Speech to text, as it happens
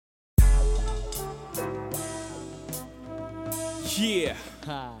Yeah,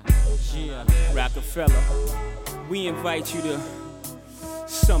 yeah, Rockefeller. We invite you to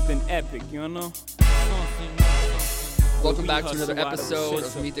something epic, you know? Welcome back to another episode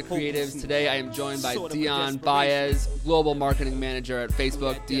of Meet the Creatives. Today I am joined by Dion Baez, Global Marketing Manager at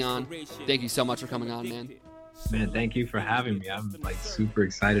Facebook. Dion, thank you so much for coming on, man. Man, thank you for having me. I'm like super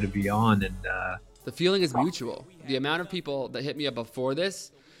excited to be on. And the feeling is mutual. The amount of people that hit me up before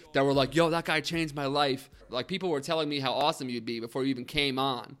this that were like, yo, that guy changed my life. Like, people were telling me how awesome you'd be before you even came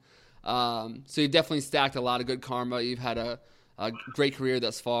on. So you definitely stacked a lot of good karma. You've had a great career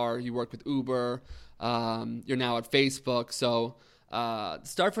thus far. You worked with Uber. You're now at Facebook. So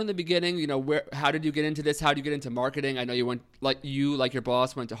start from the beginning. You know, how did you get into this? How did you get into marketing? I know you went, like your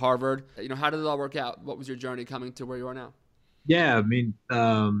boss, went to Harvard. You know, how did it all work out? What was your journey coming to where you are now? Yeah, I mean,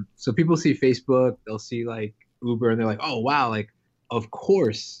 so people see Facebook, they'll see like Uber, and they're like, oh, wow, like, of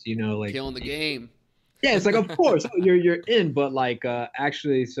course, you know, like killing the game. Yeah, it's like, of course, you're in. But like,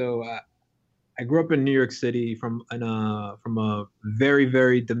 actually, so I grew up in New York City from a very,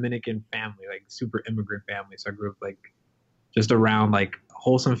 very Dominican family, like super immigrant family. So I grew up like just around like a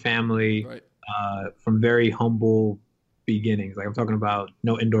wholesome family, right. From very humble beginnings. Like I'm talking about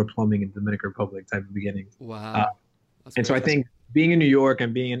no indoor plumbing in the Dominican Republic type of beginnings. Wow. And so I think being in New York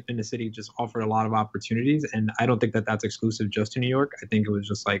and being in the city just offered a lot of opportunities. And I don't think that that's exclusive just to New York. I think it was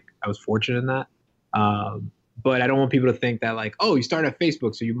just like I was fortunate in that. But I don't want people to think that like, oh, you started at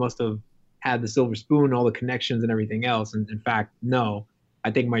Facebook, so you must have had the silver spoon, all the connections and everything else. And in fact, no,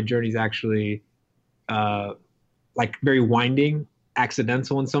 I think my journey is actually like very winding,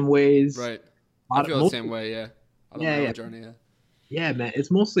 accidental in some ways. Right. I feel the same way. Yeah. I love my own journey. Yeah. Yeah, man.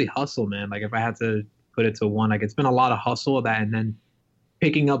 It's mostly hustle, man. Like if I had to put it to one, like it's been a lot of hustle that, and then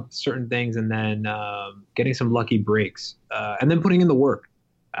picking up certain things and then getting some lucky breaks and then putting in the work.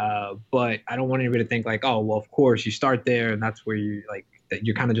 But I don't want anybody to think like, oh, well, of course you start there and that's where you like that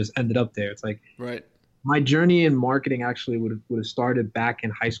you kind of just ended up there. It's like, right. My journey in marketing actually would have started back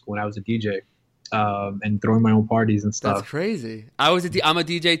in high school when I was a DJ and throwing my own parties and stuff. That's crazy. I'm a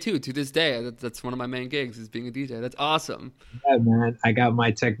DJ too to this day. That's one of my main gigs is being a DJ. That's awesome. Yeah, man. I got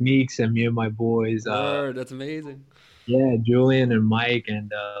my techniques and me and my boys. That's amazing. Yeah, Julian and Mike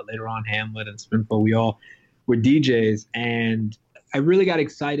and later on Hamlet and Spinfo, we all were DJs. And I really got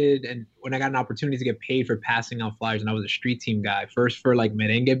excited and when I got an opportunity to get paid for passing out flyers, and I was a street team guy, first for like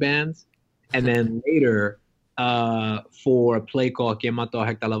merengue bands, and then later for a play called Quien Mató a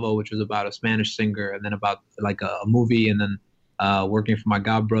Hector Lavoe, which was about a Spanish singer, and then about like a movie, and then working for my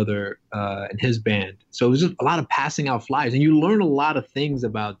godbrother and his band. So it was just a lot of passing out flyers, and you learn a lot of things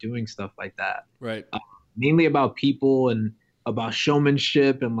about doing stuff like that. Right. Mainly about people and about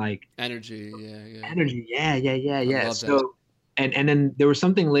showmanship and like energy. Yeah. Energy. Yeah. Love So. that. And then there was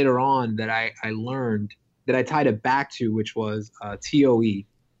something later on that I learned that I tied it back to, which was TOE.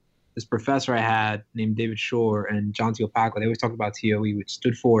 This professor I had named David Shore and John Teopacqua, they always talked about TOE, which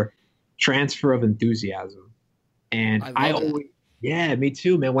stood for Transfer of Enthusiasm. And I always, yeah, me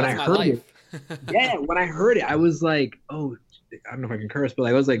too, man. When I heard it, when I heard it, I was like, oh, I don't know if I can curse, but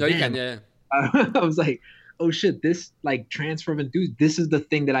like, I was like, no, man, you can, yeah. I was like, oh shit, this like transfer of enthusiasm, this is the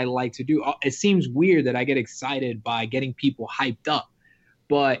thing that I like to do. It seems weird that I get excited by getting people hyped up,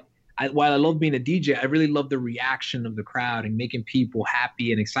 but while I love being a DJ, I really love the reaction of the crowd and making people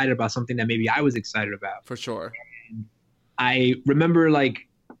happy and excited about something that maybe I was excited about. For sure. And I remember like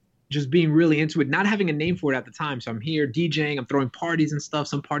just being really into it, not having a name for it at the time. So I'm here DJing, I'm throwing parties and stuff.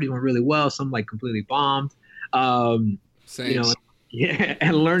 Some parties went really well, some like completely bombed. Same. You know, yeah,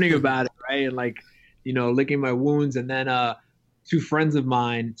 and learning about it, right? And like, you know, licking my wounds. And then two friends of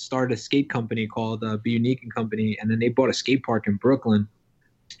mine started a skate company called Be Unique and Company. And then they bought a skate park in Brooklyn.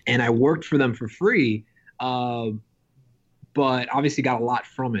 And I worked for them for free, but obviously got a lot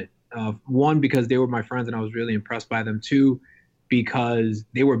from it. One, because they were my friends and I was really impressed by them. Two, because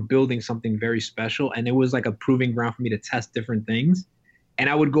they were building something very special. And it was like a proving ground for me to test different things. And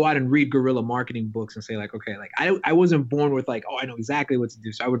I would go out and read guerrilla marketing books and say like, okay, like I wasn't born with like, oh, I know exactly what to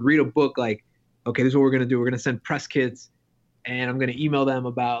do. So I would read a book like, okay, this is what we're going to do. We're going to send press kits and I'm going to email them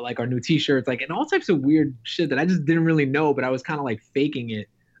about like our new t-shirts, like, and all types of weird shit that I just didn't really know, but I was kind of like faking it.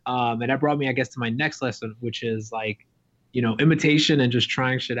 And that brought me, I guess, to my next lesson, which is like, you know, imitation and just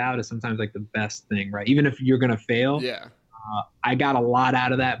trying shit out is sometimes like the best thing, right? Even if you're going to fail. Yeah. I got a lot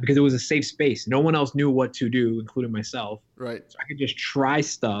out of that because it was a safe space. No one else knew what to do, including myself. Right. So I could just try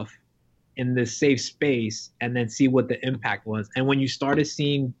stuff in this safe space and then see what the impact was. And when you started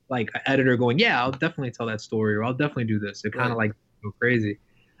seeing like an editor going, yeah, I'll definitely tell that story or I'll definitely do this, it kind of like go crazy.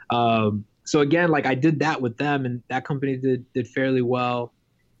 So again, like I did that with them and that company did fairly well.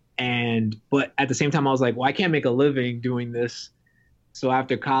 But at the same time, I was like, well, I can't make a living doing this So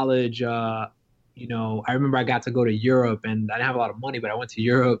after college, I remember I got to go to Europe, and I didn't have a lot of money, but I went to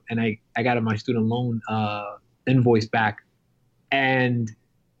Europe, and I got my student loan invoice back, and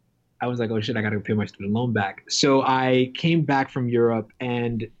I was like, oh shit, I got to pay my student loan back. So I came back from Europe,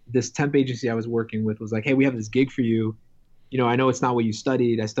 and this temp agency I was working with was like, hey, we have this gig for you. I know it's not what you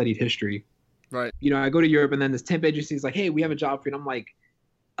studied. I studied history. Right. I go to Europe, and then this temp agency is like, hey, we have a job for you. And I'm like,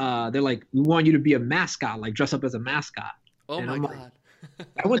 they're like, we want you to be a mascot, like dress up as a mascot. Oh and my I'm God. like,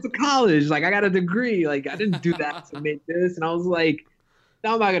 I went to college. Like, I got a degree. Like, I didn't do that to make this. And I was like,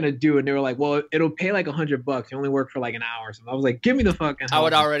 no, I'm not going to do it. And they were like, well, it'll pay like $100. You only work for like an hour. So I was like, give me the fucking I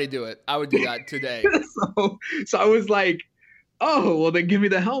would already do it. I would do that today. so I was like, oh, well, then give me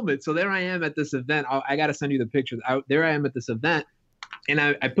the helmet. So there I am at this event. I got to send you the pictures. There I am at this event. And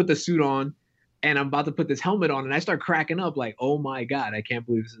I put the suit on, and I'm about to put this helmet on, and I start cracking up like, oh my God, I can't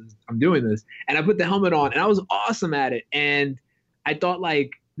believe I'm doing this. And I put the helmet on, and I was awesome at it. And I thought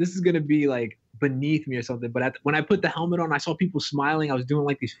like, this is going to be like beneath me or something. But when I put the helmet on, I saw people smiling. I was doing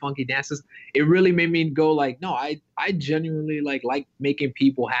like these funky dances. It really made me go like, no, I genuinely like making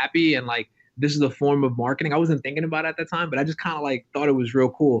people happy. And like, this is a form of marketing. I wasn't thinking about it at that time, but I just kind of like thought it was real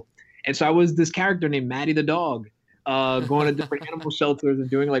cool. And so I was this character named Maddie the dog, going to different animal shelters and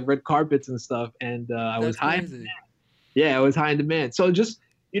doing like red carpets and stuff. And I was high in demand. Yeah, I was high in demand. So just,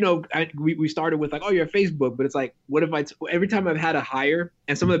 we started with like, oh, you're Facebook, but it's like, what if every time I've had a hire,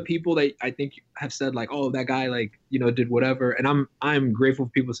 and some of the people that I think have said like, oh, that guy like, did whatever. And I'm grateful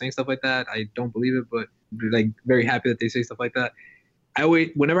for people saying stuff like that. I don't believe it, but like very happy that they say stuff like that.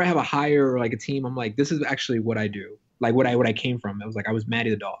 Whenever I have a hire or like a team, I'm like, this is actually what I do. Like what I came from. I was like, I was Maddie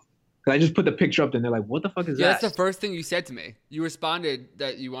the dog. Cause I just put the picture up there and they're like, what the fuck is that? Yeah, that's the first thing you said to me. You responded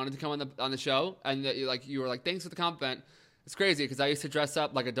that you wanted to come on the show, and that you were like, thanks for the compliment. It's crazy because I used to dress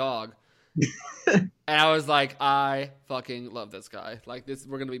up like a dog. And I was like, I fucking love this guy. Like this,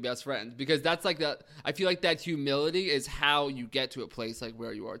 we're going to be best friends, because that's like I feel like that humility is how you get to a place like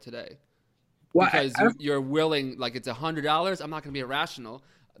where you are today. Well, because you're willing, like it's $100. I'm not going to be irrational.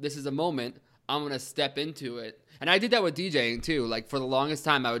 This is a moment. I'm going to step into it. And I did that with DJing too. Like for the longest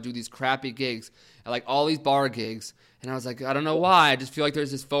time, I would do these crappy gigs, like all these bar gigs. And I was like, I don't know why. I just feel like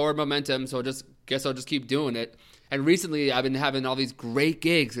there's this forward momentum. So I'll just keep doing it. And recently I've been having all these great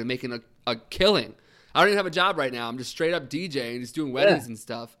gigs and making a killing. I don't even have a job right now. I'm just straight up DJing, just doing weddings and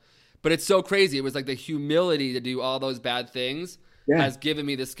stuff. But it's so crazy. It was like the humility to do all those bad things has given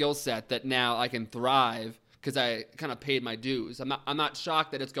me the skill set that now I can thrive because I kind of paid my dues. I'm not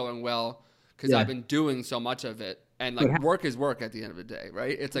shocked that it's going well because I've been doing so much of it. And like work is work at the end of the day,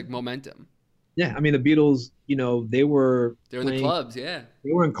 right? It's like momentum. Yeah, I mean the Beatles, they were in the clubs, They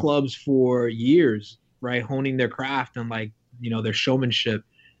were in clubs for years, right? Honing their craft and like, their showmanship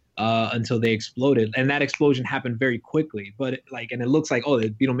until they exploded. And that explosion happened very quickly. But and it looks like,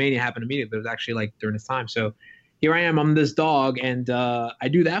 the Beatlemania happened immediately, but it was actually like during this time. So here I am, I'm this dog, and I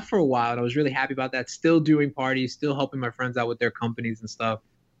do that for a while, and I was really happy about that. Still doing parties, still helping my friends out with their companies and stuff,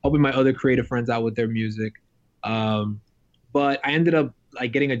 helping my other creative friends out with their music. But I ended up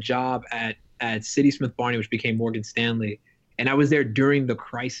like getting a job at City Smith Barney, which became Morgan Stanley, and I was there during the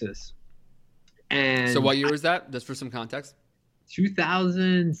crisis. And so what year was that? Just for some context.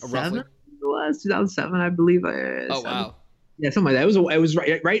 2007. It was 2007, I believe. Oh wow. Yeah, something like that. It was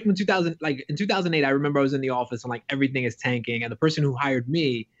right in 2000. Like in 2008, I remember I was in the office and like everything is tanking, and the person who hired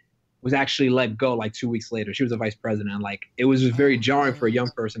me was actually let go like 2 weeks later. She was a vice president, and like it was just very jarring for a young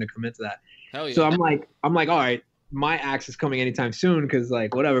person to come into that. Hell yeah. So I'm like, all right, my axe is coming anytime soon because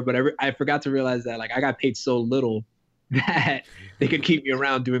like whatever. But I forgot to realize that like I got paid so little that they could keep me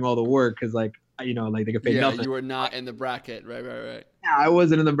around doing all the work because like like they could pay nothing. You were not in the bracket, right. Yeah, I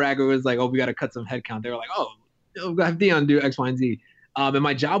wasn't in the bracket. It was like, oh, we got to cut some headcount. They were like, oh, have Dion do X, Y, and Z. And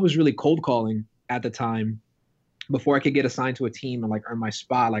my job was really cold calling at the time. Before I could get assigned to a team and like earn my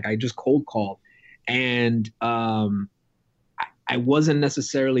spot, like I just cold called, and I wasn't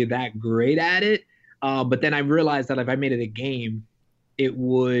necessarily that great at it. But then I realized that if I made it a game, it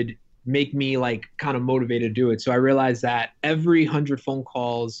would make me like kind of motivated to do it. So I realized that every 100 phone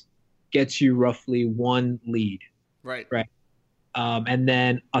calls gets you roughly one lead. Right. And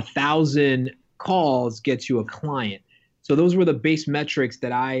then 1,000 calls gets you a client. So those were the base metrics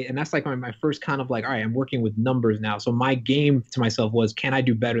and that's like my first kind of like, all right, I'm working with numbers now. So my game to myself was, can I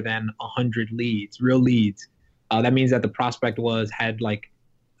do better than 100 leads, real leads? That means that the prospect had like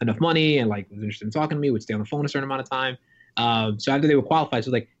enough money and like was interested in talking to me, would stay on the phone a certain amount of time. So after they were qualified,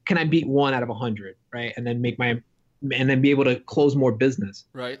 so like, can I beat 1 out of 100, right? And then be able to close more business.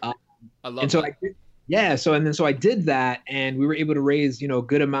 Right. I love and so that. So I did that, and we were able to raise, a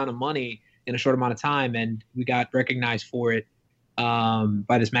good amount of money in a short amount of time, and we got recognized for it.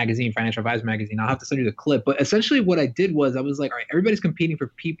 by this magazine, Financial Advisor magazine. I'll have to send you the clip. But essentially what I did was I was like, all right, everybody's competing for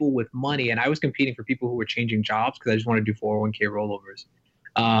people with money. And I was competing for people who were changing jobs because I just want to do 401k rollovers.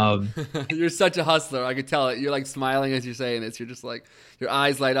 You're such a hustler. I could tell it. You're like smiling as you're saying this. You're just like, your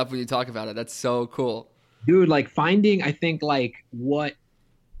eyes light up when you talk about it. That's so cool. Dude, like finding, I think like what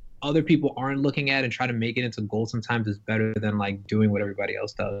other people aren't looking at and try to make it into gold sometimes is better than like doing what everybody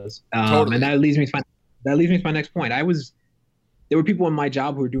else does. Totally. And that leads me to my next point. There were people in my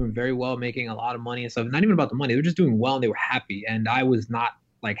job who were doing very well, making a lot of money and stuff. Not even about the money. They were just doing well and they were happy. And I was not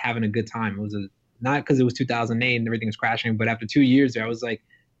like having a good time. It was not because it was 2008 and everything was crashing, but after 2 years there, I was like,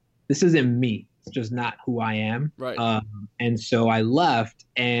 this isn't me. It's just not who I am. Right. And so I left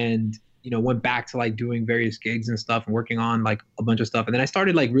and, went back to like doing various gigs and stuff and working on like a bunch of stuff. And then I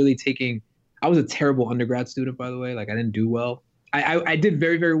started like really I was a terrible undergrad student, by the way. Like I didn't do well. I did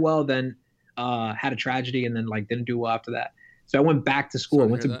very, very well, then had a tragedy and then like didn't do well after that. So I went back to school. I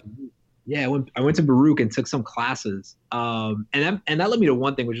went to Baruch and took some classes. And that led me to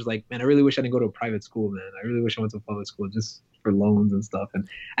one thing, which is like, man, I really wish I didn't go to a private school, man. I really wish I went to a public school just for loans and stuff. And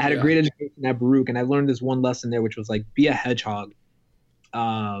I had a great education at Baruch, and I learned this one lesson there, which was like, be a hedgehog.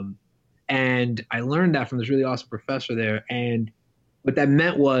 And I learned that from this really awesome professor there. And what that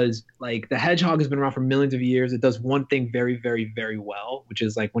meant was like the hedgehog has been around for millions of years. It does one thing very, very, very well, which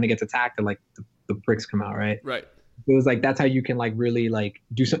is like when it gets attacked, and like the pricks come out, right? Right. It was like that's how you can like really like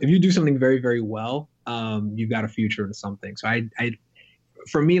do something. If you do something very, very well, you've got a future in something. So I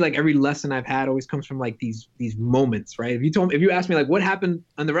for me, like every lesson I've had always comes from like these moments, right? If you ask me like what happened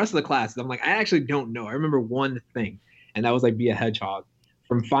on the rest of the classes, I'm like, I actually don't know. I remember one thing, and that was like be a hedgehog.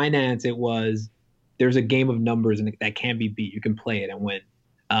 From finance, it was there's a game of numbers and that can't be beat. You can play it and win.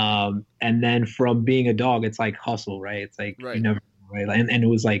 And then from being a dog, it's like hustle, right? It's like you never, right? And it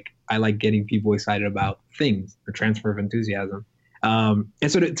was like I like getting people excited about things, the transfer of enthusiasm. And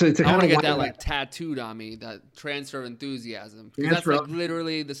so to I want to get that like tattooed on me, that transfer of enthusiasm. That's like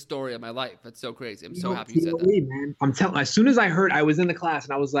literally the story of my life. That's so crazy. I'm so happy you said that. Man. I'm telling. As soon as I heard, I was in the class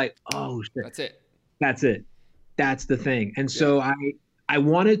and I was like, oh shit, that's it. That's the thing. And so I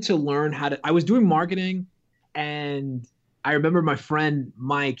wanted to learn I was doing marketing, and I remember my friend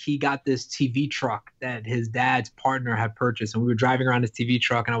Mike, he got this TV truck that his dad's partner had purchased, and we were driving around his TV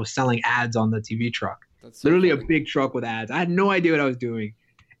truck, and I was selling ads on the TV truck. That's so literally funny. A big truck with ads. I had no idea what I was doing.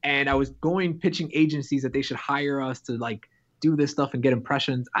 And I was pitching agencies that they should hire us to like do this stuff and get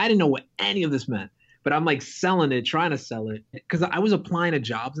impressions. I didn't know what any of this meant, but I'm like selling it, trying to sell it, because I was applying to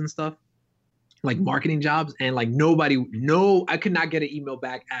jobs and stuff, like marketing jobs, and like I could not get an email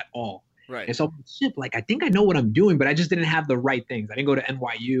back at all. Right. And so like I think I know what I'm doing, but I just didn't have the right things. I didn't go to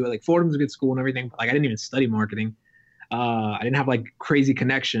NYU. Like Fordham's a good school and everything, but like I didn't even study marketing. I didn't have like crazy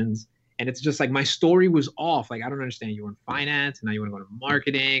connections. And it's just like my story was off. Like, I don't understand. You were in finance and now you want to go to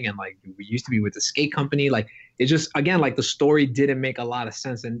marketing, and like we used to be with the skate company. Like it's just, again, like the story didn't make a lot of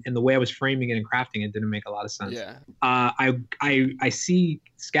sense. And the way I was framing it and crafting it didn't make a lot of sense. Yeah. I see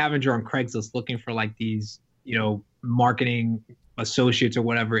Scavenger on Craigslist looking for like these, marketing associates or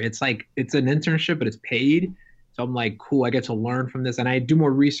whatever. It's like, it's an internship, but it's paid. So I'm like, cool, I get to learn from this. And I do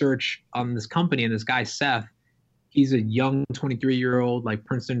more research on this company, and this guy, Seth, he's a young 23-year-old, like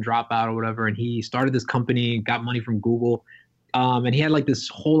Princeton dropout or whatever. And he started this company, got money from Google. And he had like this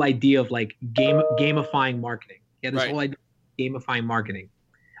whole idea of like gamifying marketing. He had this whole idea of gamifying marketing,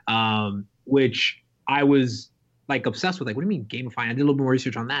 which I was like obsessed with. Like, what do you mean gamifying? I did a little bit more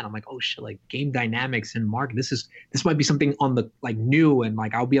research on that. I'm like, oh shit, like game dynamics and market. This might be something on the like new, and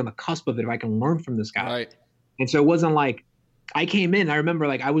like I'll be on the cusp of it if I can learn from this guy. Right. And so it wasn't like, I came in, I remember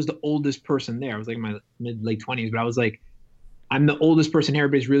like I was the oldest person there. I was like in my late 20s, but I was like, I'm the oldest person here.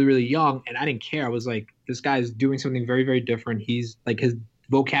 Everybody's really, really young. And I didn't care. I was like, this guy's doing something very, very different. He's like, his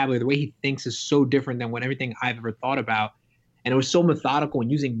vocabulary, the way he thinks is so different than what everything I've ever thought about. And it was so methodical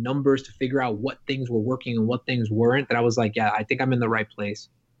and using numbers to figure out what things were working and what things weren't, that I was like, yeah, I think I'm in the right place.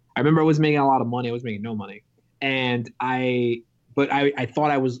 I remember I was making a lot of money. I was making no money. And I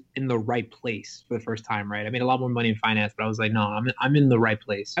thought I was in the right place for the first time, right? I made a lot more money in finance, but I was like, no, I'm in the right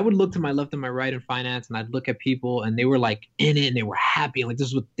place. I would look to my left and my right in finance, and I'd look at people, and they were like in it, and they were happy, and like this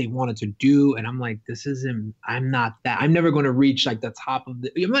is what they wanted to do. And I'm like, I'm not that. I'm never going to reach like the top of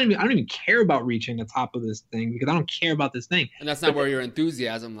I don't even care about reaching the top of this thing, because I don't care about this thing. And that's not where your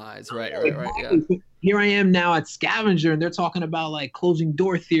enthusiasm lies, right? Yeah. Here I am now at Scavenger, and they're talking about like closing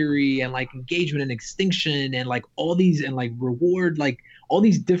door theory and like engagement and extinction and like all these, and like reward, like all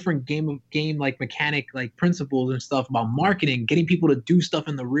these different game like mechanic like principles and stuff about marketing, getting people to do stuff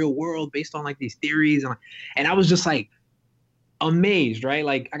in the real world based on like these theories. And I was just like, amazed, right?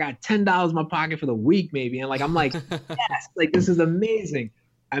 Like I got $10 in my pocket for the week maybe. And like, I'm like, yes, like this is amazing.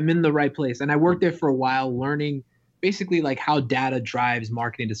 I'm in the right place. And I worked there for a while learning basically like how data drives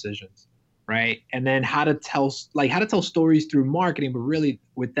marketing decisions, right? And then how to tell stories through marketing, but really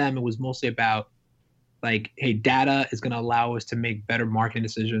with them, it was mostly about like, hey, data is going to allow us to make better marketing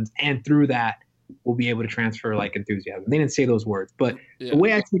decisions. And through that, we'll be able to transfer like enthusiasm. They didn't say those words, but the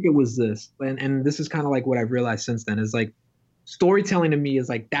way I took it was this, and this is kind of like what I've realized since then is like storytelling to me is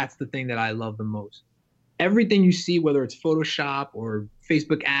like, that's the thing that I love the most. Everything you see, whether it's Photoshop or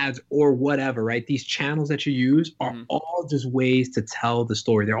Facebook ads or whatever, right? These channels that you use are all just ways to tell the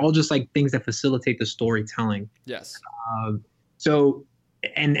story. They're all just like things that facilitate the storytelling. Yes. So,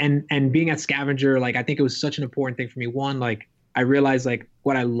 and being at Scavenger, like, I think it was such an important thing for me. One, like I realized like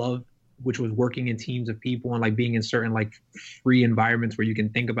what I love, which was working in teams of people and like being in certain like free environments where you can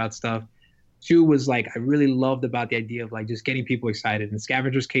think about stuff. Two was like, I really loved about the idea of like just getting people excited. In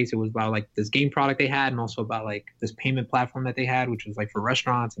Scavenger's case, it was about like this game product they had and also about like this payment platform that they had, which was like for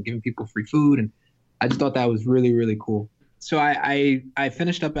restaurants and giving people free food. And I just thought that was really, really cool. So I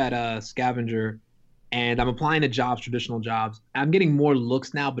finished up at Scavenger and I'm applying to jobs, traditional jobs. I'm getting more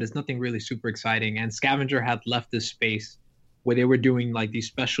looks now, but it's nothing really super exciting. And Scavenger had left this space where they were doing like these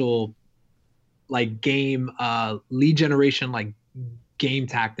special like game lead generation, like game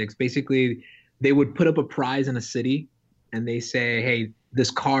tactics. Basically, they would put up a prize in a city and they say, hey,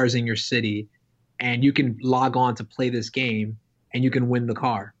 this car is in your city and you can log on to play this game and you can win the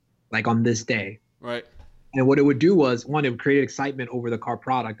car like on this day. Right. And what it would do was, one, it would create excitement over the car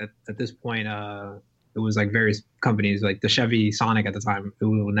product. At this point, it was like various companies, like the Chevy Sonic at the time,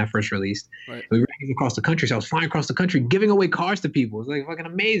 when that first released. Right. We ran across the country, so I was flying across the country, giving away cars to people. It was like fucking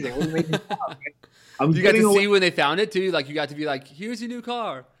amazing. You got to see when they found it too. Like you got to be like, "Here's your new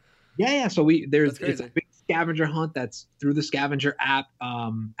car." Yeah. So it's a big scavenger hunt that's through the Scavenger app.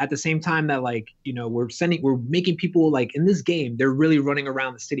 At the same time that like we're making people like in this game, they're really running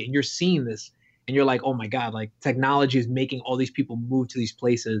around the city, and you're seeing this, and you're like, oh my god, like technology is making all these people move to these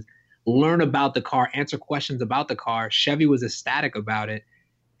places, learn about the car, answer questions about the car. Chevy was ecstatic about it.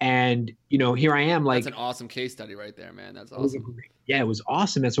 And, here I am like. That's an awesome case study right there, man. That's awesome. It was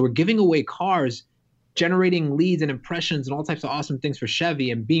awesome. And so we're giving away cars, generating leads and impressions and all types of awesome things for Chevy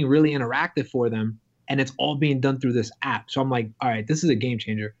and being really interactive for them. And it's all being done through this app. So I'm like, all right, this is a game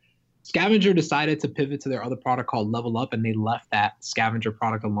changer. Scavenger decided to pivot to their other product called Level Up, and they left that Scavenger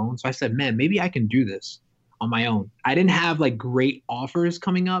product alone. So I said, man, maybe I can do this on my own. I didn't have like great offers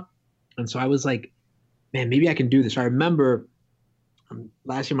coming up. And so I was like, man, maybe I can do this. I remember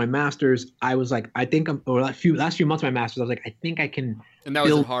last year, my master's, I was like, last few months of my master's, I was like, I think I can. And that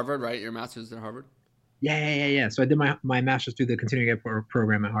was at Harvard, right? Your master's at Harvard? Yeah. So I did my master's through the continuing ed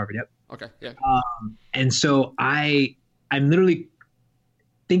program at Harvard. Yep. Okay. Yeah. And so I'm literally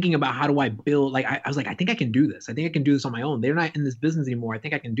thinking about how do I build, like, I was like, I think I can do this. I think I can do this on my own. They're not in this business anymore. I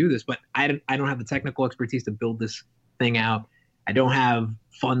think I can do this, but I don't have the technical expertise to build this thing out. I don't have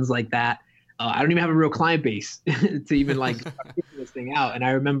funds like that. I don't even have a real client base to even like start figuring this thing out. And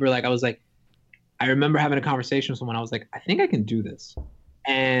I remember I remember having a conversation with someone. I was like, I think I can do this.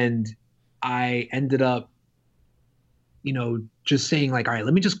 And I ended up, just saying like, all right,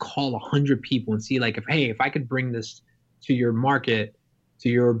 let me just call 100 people and see like, if I could bring this to your market, to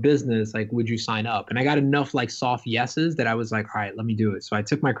your business, like, would you sign up? And I got enough like soft yeses that I was like, all right, let me do it. So I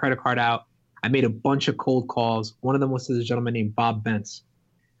took my credit card out. I made a bunch of cold calls. One of them was to this gentleman named Bob Bentz.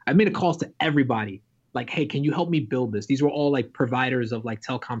 I made calls to everybody. Like, hey, can you help me build this? These were all like providers of like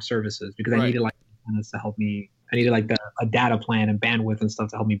telecom services because I needed like to help me. I needed like a data plan and bandwidth and stuff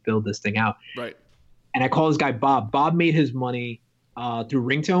to help me build this thing out. Right. And I called this guy Bob. Bob made his money through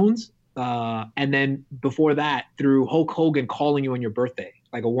ringtones. And then before that, through Hulk Hogan calling you on your birthday,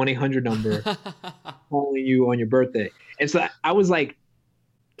 like a 1-800 number calling you on your birthday. And so I was like,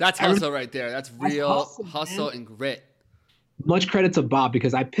 that's hustle right there. That's real hustle and grit. Much credit to Bob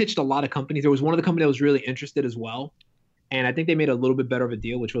because I pitched a lot of companies. There was one of the companies that was really interested as well. And I think they made a little bit better of a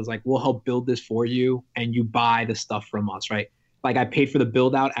deal, which was like, we'll help build this for you and you buy the stuff from us, right? Like I paid for the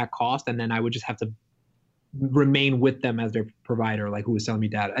build out at cost and then I would just have to remain with them as their provider, like who was selling me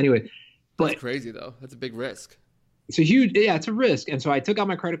data. Anyway, but that's crazy though. That's a big risk. It's a risk. And so I took out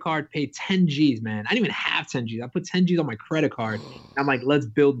my credit card, paid 10 G's, man. I didn't even have 10 G's. I put 10 G's on my credit card. I'm like, let's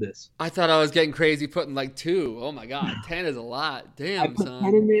build this. I thought I was getting crazy putting like 2. Oh my God. 10 is a lot. Damn, I put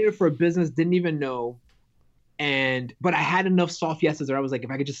 10 in there for a business, didn't even know. But I had enough soft yeses where I was like,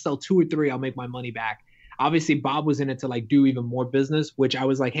 if I could just sell 2 or 3, I'll make my money back. Obviously, Bob was in it to like do even more business, which I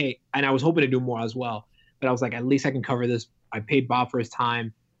was like, hey, and I was hoping to do more as well. But I was like, at least I can cover this. I paid Bob for his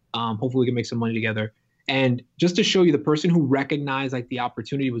time. Hopefully we can make some money together. And just to show you, the person who recognized like the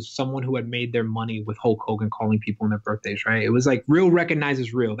opportunity was someone who had made their money with Hulk Hogan calling people on their birthdays, right? It was like real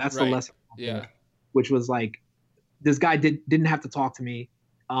recognizes real. That's the Right. lesson. Yeah. Which was like, this guy didn't have to talk to me.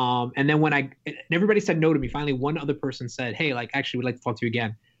 And then when and everybody said no to me, finally one other person said, hey, like actually we'd like to talk to you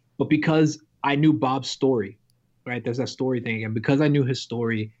again. But because I knew Bob's story, right? There's that story thing again. Because I knew his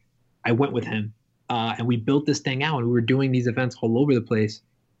story, I went with him. And we built this thing out, and we were doing these events all over the place.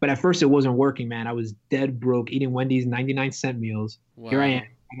 But at first it wasn't working, man. I was dead broke, eating Wendy's 99-cent meals. Wow. Here I am.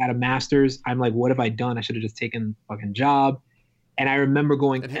 I got a master's. I'm like, what have I done? I should have just taken a fucking job. And I remember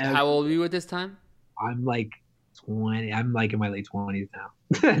going. And how old were you at this time? I'm like 20. I'm like in my late 20s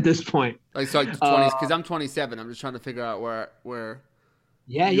now at this point. Like, so 20s, because I'm 27. I'm just trying to figure out where.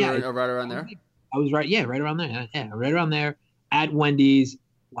 Yeah, you yeah. were right around there. I was right. Yeah, right around there. Yeah, right around there at Wendy's.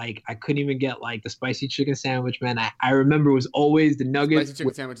 Like I couldn't even get like the spicy chicken sandwich, man. I remember it was always the nuggets. Spicy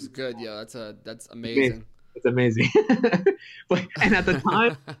chicken sandwich is good. Yeah, that's amazing. It's amazing. And at the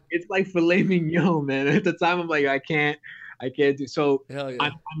time, it's like filet mignon, man. At the time, I'm like, I can't do. So Hell yeah.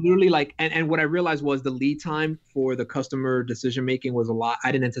 I'm literally like, and what I realized was the lead time for the customer decision making was a lot.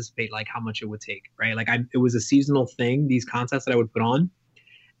 I didn't anticipate like how much it would take, right? Like it was a seasonal thing. These contests that I would put on,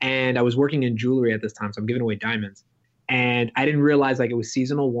 and I was working in jewelry at this time, so I'm giving away diamonds. And I didn't realize like it was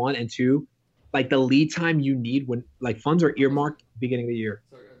seasonal, 1 and 2, like the lead time you need when like funds are earmarked at the beginning of the year.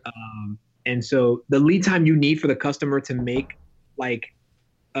 And so the lead time you need for the customer to make like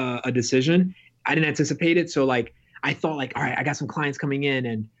a decision, I didn't anticipate it. So like I thought like, all right, I got some clients coming in,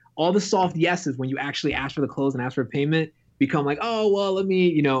 and all the soft yeses when you actually ask for the close and ask for payment become like, oh, well, let me,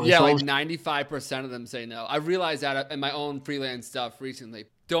 you know. Yeah, so like 95% of them say no. I realized that in my own freelance stuff recently.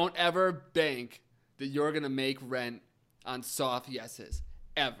 Don't ever bank that you're going to make rent on soft yeses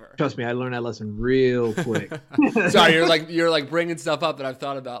ever. Trust me, I learned that lesson real quick. Sorry, you're like bringing stuff up that I've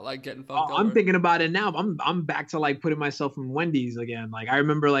thought about, like getting fucked over. I'm thinking about it now. I'm back to like putting myself in Wendy's again. Like I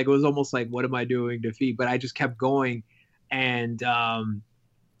remember, like it was almost like, what am I doing to feed? But I just kept going, and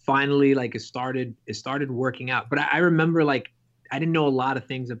finally, like it started working out. But I remember like I didn't know a lot of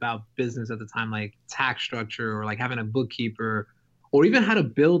things about business at the time, like tax structure or like having a bookkeeper, or even how to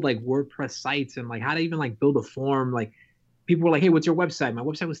build like WordPress sites and like how to even like build a form. Like people were like, hey, what's your website? My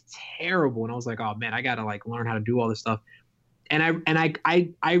website was terrible. And I was like, oh man, I got to like learn how to do all this stuff. And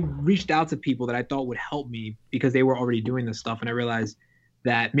I reached out to people that I thought would help me because they were already doing this stuff. And I realized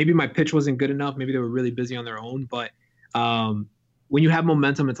that maybe my pitch wasn't good enough. Maybe they were really busy on their own. But when you have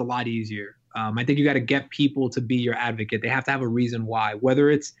momentum, it's a lot easier. I think you got to get people to be your advocate. They have to have a reason why, whether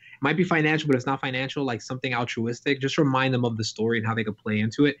it might be financial, but it's not financial, like something altruistic. Just remind them of the story and how they could play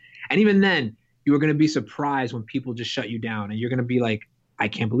into it. And even then, you are going to be surprised when people just shut you down, and you're going to be like, I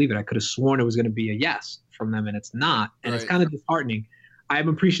can't believe it. I could have sworn it was going to be a yes from them, and it's not. And It's kind of disheartening. I'm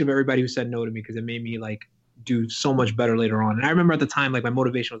appreciative of everybody who said no to me because it made me like do so much better later on. And I remember at the time, like my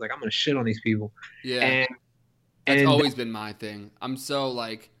motivation was like, I'm going to shit on these people. Yeah. And that's always been my thing. I'm so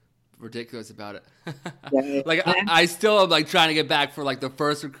like ridiculous about it. Yeah, like I still am like trying to get back for like the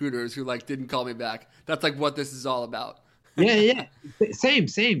first recruiters who like didn't call me back. That's like what this is all about. yeah.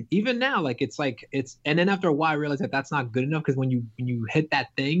 Same. Even now, like it's, and then after a while, I realized that that's not good enough because when you hit that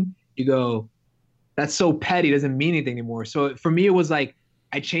thing, you go, that's so petty, it doesn't mean anything anymore. So for me, it was like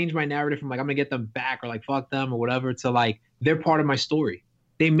I changed my narrative from like I'm gonna get them back or like fuck them or whatever to like they're part of my story.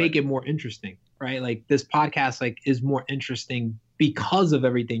 They make it more interesting, right? Like this podcast like is more interesting because of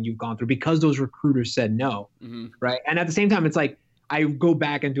everything you've gone through, because those recruiters said no, right? And at the same time, it's like I go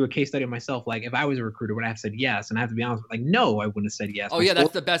back and do a case study of myself. Like if I was a recruiter, would I have said yes? And I have to be honest, like no, I wouldn't have said yes. Oh yeah,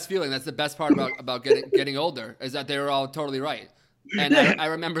 that's the best feeling. That's the best part about getting older is that they were all totally right. And I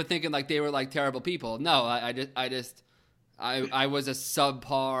remember thinking like they were like terrible people. No, I was a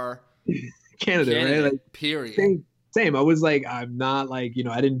subpar candidate, right? Like, period. Same. I was like, I'm not like,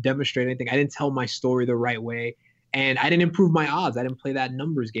 I didn't demonstrate anything. I didn't tell my story the right way. And I didn't improve my odds. I didn't play that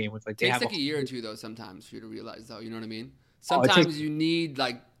numbers game. It's like it takes like a year or two though sometimes for you to realize though. You know what I mean? Sometimes you need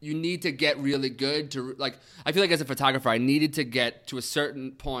to get really good to like. I feel like as a photographer, I needed to get to a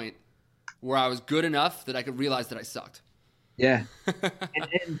certain point where I was good enough that I could realize that I sucked. Yeah,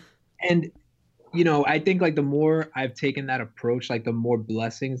 and I think like the more I've taken that approach, like the more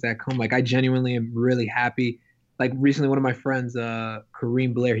blessings that come. Like I genuinely am really happy. Like recently, one of my friends,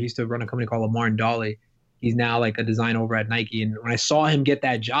 Kareem Blair, he used to run a company called Lamar and Dolly. He's now like a designer over at Nike, and when I saw him get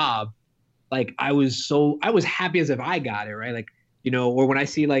that job, like I was happy as if I got it, right? Like, or when I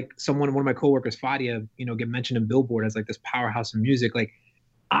see like one of my coworkers, Fadia, get mentioned in Billboard as like this powerhouse of music, like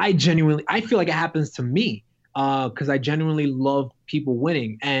I feel like it happens to me because I genuinely love people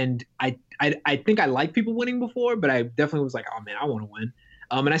winning. And I think I liked people winning before, but I definitely was like, oh man, I want to win.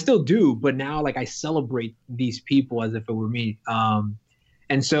 And I still do, but now like I celebrate these people as if it were me.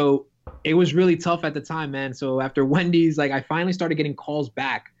 And so it was really tough at the time, man. So after Wendy's, like I finally started getting calls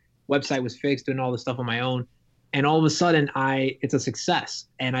back. Website was fixed, doing all this stuff on my own. And all of a sudden it's a success.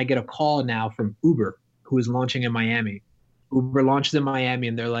 And I get a call now from Uber, who is launching in Miami. Uber launches in Miami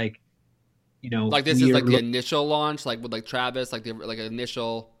and they're like, like this is like the initial launch, like with like Travis, like the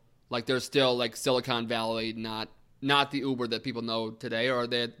initial, like they're still like Silicon Valley, not the Uber that people know today, or are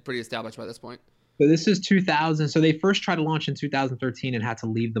they pretty established by this point? So this is 2000. So they first tried to launch in 2013 and had to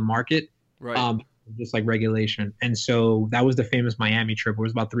leave the market, right? Just like regulation. And so that was the famous Miami trip, where it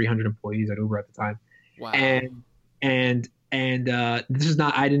was about 300 employees at Uber at the time. Wow. And this is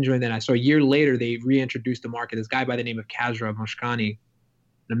not, I didn't join that. So a year later, they reintroduced the market. This guy by the name of Kazra Moshkani,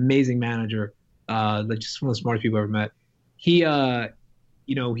 an amazing manager, like just one of the smartest people I've ever met. He's now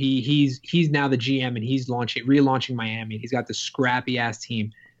the GM and he's relaunching Miami. He's got this scrappy ass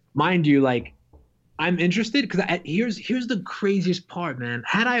team, mind you. Like I'm interested because here's the craziest part, man.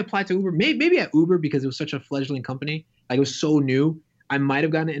 Had I applied to Uber, maybe at Uber because it was such a fledgling company, like it was so new, I might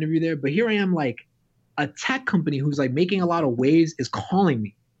have gotten an interview there. But here I am, like a tech company who's like making a lot of waves is calling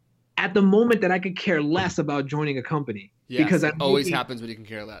me at the moment that I could care less about joining a company. Yes, because it always happens when you can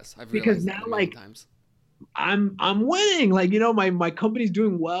care less. Because now, like, I'm winning. Like, my company's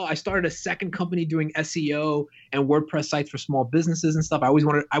doing well. I started a second company doing SEO and WordPress sites for small businesses and stuff. I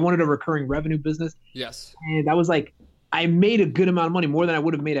wanted a recurring revenue business. Yes. And that was like, I made a good amount of money, more than I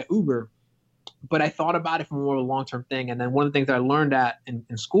would have made at Uber. But I thought about it from more of a long-term thing. And then one of the things that I learned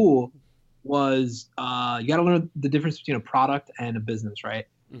in school was you got to learn the difference between a product and a business, right?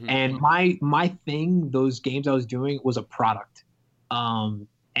 Mm-hmm. And my thing, those games I was doing was a product.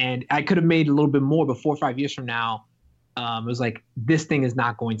 And I could have made a little bit more, but 4 or 5 years from now, it was like, this thing is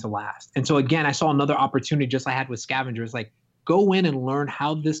not going to last. And so again, I saw another opportunity just like I had with Scavengers, like go in and learn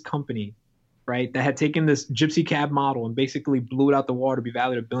how this company, right, that had taken this gypsy cab model and basically blew it out the water to be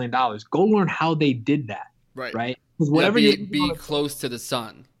valued $1 billion. Go learn how they did that. Right. Because whatever be close to the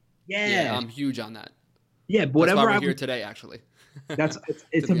sun. Yeah. I'm huge on that. Yeah. But that's whatever why we're here today, actually.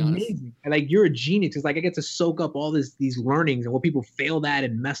 It's amazing. And like you're a genius because like I get to soak up all these learnings and what people failed at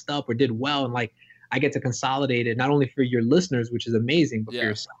and messed up or did well, and like I get to consolidate it not only for your listeners, which is amazing, but for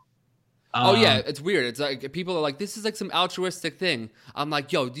yourself. It's weird. It's like people are like, this is like some altruistic thing. I'm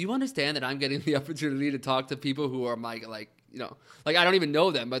like, yo, do you understand that I'm getting the opportunity to talk to people who are my like I don't even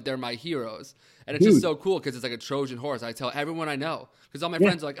know them, but they're my heroes. And it's just so cool because it's like a Trojan horse. I tell everyone I know because all my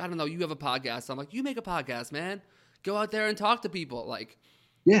friends are like, I don't know, you have a podcast. I'm like, you make a podcast, man. Go out there and talk to people. Like,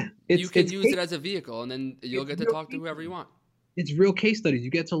 you can use it as a vehicle, and then you'll get to talk to whoever you want. It's real case studies. You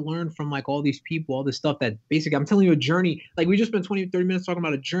get to learn from like all these people, all this stuff that basically I'm telling you a journey. Like we just spent 20, 30 minutes talking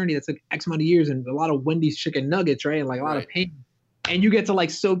about a journey that's like X amount of years and a lot of Wendy's chicken nuggets, right? And like a lot of pain. And you get to like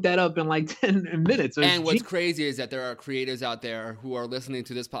soak that up in like 10 minutes. And what's crazy is that there are creators out there who are listening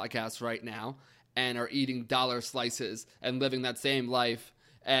to this podcast right now and are eating dollar slices and living that same life.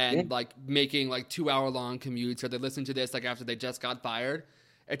 And like making like 2-hour-long commutes, or they listen to this like after they just got fired.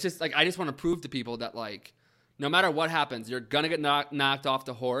 It's just like I just want to prove to people that like no matter what happens, you're gonna get knocked off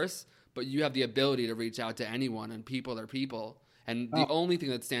the horse, but you have the ability to reach out to anyone, and people are people. And the only thing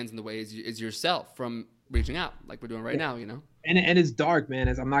that stands in the way is yourself from reaching out, like we're doing right now, And it's dark, man.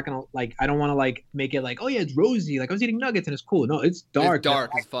 I'm not gonna like I don't want to like make it like, oh yeah, it's rosy. Like I was eating nuggets and it's cool. No, it's dark. It's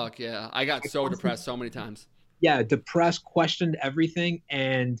dark as fuck. Yeah, I got so depressed so many times. Yeah, depressed, questioned everything,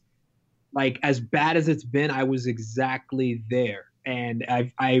 and like as bad as it's been, I was exactly there. And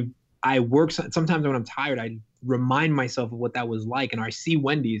I work sometimes when I'm tired, I remind myself of what that was like, and I see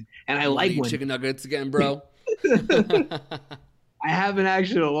Wendy's, and I like Wendy's. Chicken nuggets again, bro. I haven't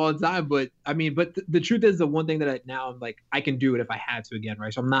actually in a long time, but I mean, but the truth is the one thing that now I'm like I can do it if I had to again,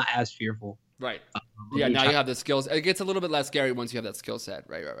 right? So I'm not as fearful. Right. Yeah. Now you have the skills. It gets a little bit less scary once you have that skill set.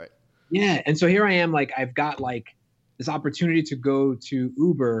 Right. Yeah, and so here I am, like I've got like this opportunity to go to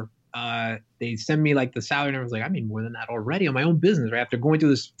Uber. They send me like the salary, and I was like, I made more than that already on my own business, right? After going through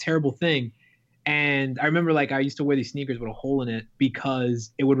this terrible thing, and I remember like I used to wear these sneakers with a hole in it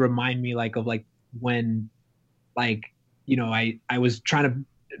because it would remind me like of like when, like I was trying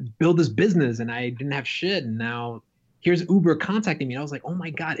to build this business and I didn't have shit, and now here's Uber contacting me, and I was like, oh my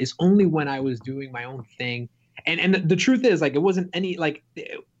god, it's only when I was doing my own thing, and the truth is like it wasn't any like.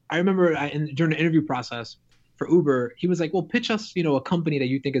 I remember during the interview process for Uber, he was like, well, pitch us, a company that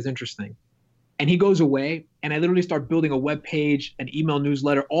you think is interesting. And he goes away, and I literally start building a web page, an email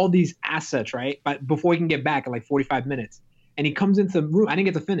newsletter, all these assets, right? But before he can get back in like 45 minutes. And he comes into the room. I didn't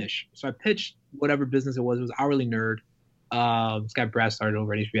get to finish. So I pitched whatever business it was. It was Hourly Nerd. This guy Brad started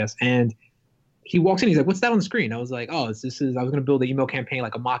over at HBS. And he walks in, he's like, "What's that on the screen?" I was like, "Oh, I was going to build an email campaign,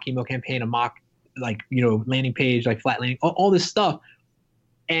 like a mock email campaign, a mock, like, landing page, like flat landing, all this stuff."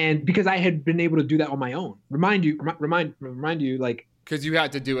 And because I had been able to do that on my own, remind you, like, because you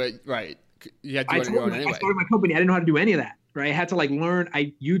had to do it right. You had to do it on your own anyway. I started my company. I didn't know how to do any of that, right? I had to like learn.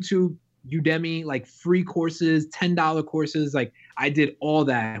 YouTube, Udemy, like free courses, $10 courses. Like I did all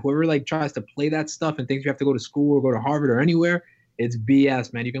that. Whoever like tries to play that stuff and thinks you have to go to school or go to Harvard or anywhere, it's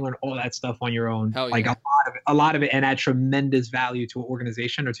BS, man. You can learn all that stuff on your own. Hell yeah. Like a lot of it, and add tremendous value to an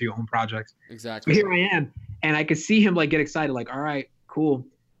organization or to your own projects. Exactly. So here I am, and I could see him like get excited, like, all right, cool.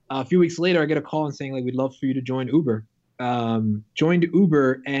 A few weeks later, I get a call and saying like, we'd love for you to join Uber. Joined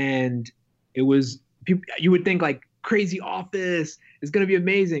Uber, and it was people. You would think like crazy office. It's gonna be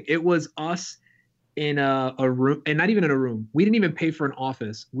amazing. It was us in a room, and not even in a room. We didn't even pay for an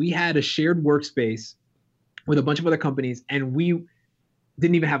office. We had a shared workspace with a bunch of other companies, and we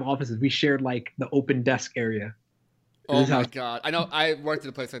didn't even have offices. We shared like the open desk area. Oh my God. I know. I worked at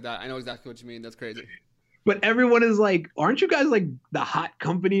a place like that. I know exactly what you mean. That's crazy. But everyone is like, aren't you guys like the hot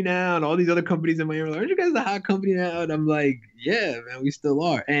company now? And all these other companies in Miami are like, aren't you guys the hot company now? And I'm like, yeah, man, we still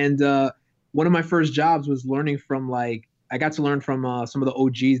are. And one of my first jobs was learning from I got to learn from some of the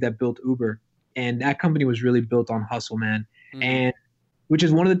OGs that built Uber. And that company was really built on hustle, man. Mm-hmm. And which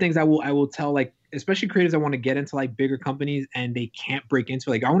is one of the things I will tell, like, especially creators that want to get into like bigger companies and they can't break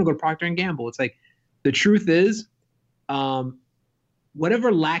into, like, I want to go to Procter & Gamble. It's like, the truth is,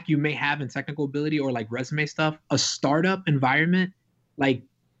 whatever lack you may have in technical ability or like resume stuff, a startup environment, like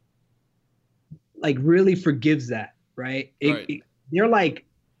really forgives that, right? They're like,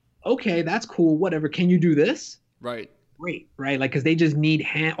 okay, that's cool, whatever. Can you do this? Right. Great, right? Like, because they just need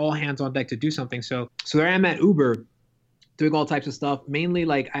all hands on deck to do something. So there I am at Uber, doing all types of stuff. Mainly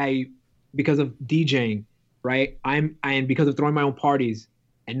like because of DJing, right? And because of throwing my own parties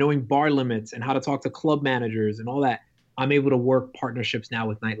and knowing bar limits and how to talk to club managers and all that, I'm able to work partnerships now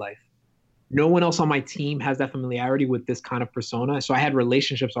with nightlife. No one else on my team has that familiarity with this kind of persona. So I had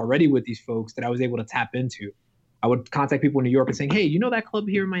relationships already with these folks that I was able to tap into. I would contact people in New York and saying, hey, you know that club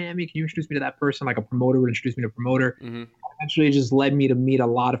here in Miami? Can you introduce me to that person? Like a promoter would introduce me to a promoter. Mm-hmm. Eventually it just led me to meet a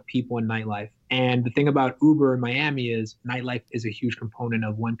lot of people in nightlife. And the thing about Uber in Miami is nightlife is a huge component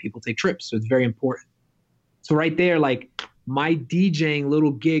of when people take trips. So it's very important. So right there, like, my DJing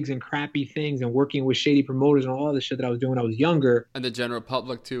little gigs and crappy things and working with shady promoters and all the shit that I was doing when I was younger. And the general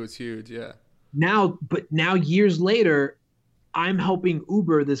public too is huge, yeah. Now years later, I'm helping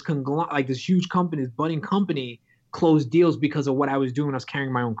Uber, this huge company, this budding company, close deals because of what I was doing when I was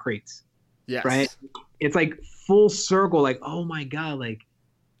carrying my own crates. Yes. Right? It's like full circle, like, oh my God, like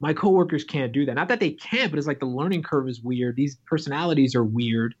my coworkers can't do that. Not that they can't, but it's like the learning curve is weird. These personalities are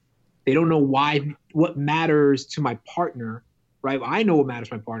weird. They don't know what matters to my partner, right? I know what matters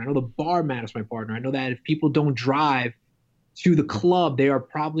to my partner. I know the bar matters to my partner. I know that if people don't drive to the club, they are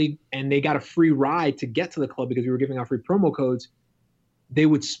probably, and they got a free ride to get to the club because we were giving out free promo codes, they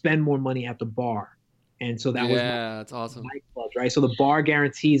would spend more money at the bar. And so that's awesome. Nightclubs, right? So the bar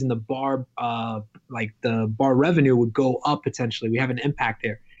guarantees and the bar, the bar revenue would go up potentially. We have an impact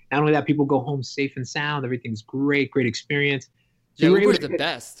there. Not only that, people go home safe and sound. Everything's great experience. Yeah, Uber's the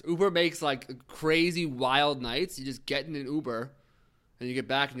best. Uber makes like crazy wild nights. You just get in an Uber, and you get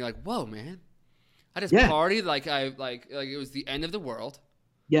back, and you're like, "Whoa, man! I just partied like it was the end of the world."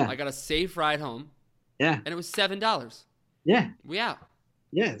 Yeah, I got a safe ride home. Yeah, and it was $7. Yeah, we out.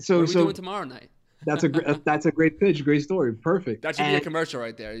 Yeah, so what are we doing tomorrow night? That's a great pitch, great story, perfect. That should be a commercial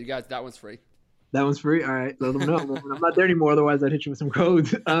right there. You guys, that one's free. That one's free. All right, let them know. I'm not there anymore. Otherwise, I'd hit you with some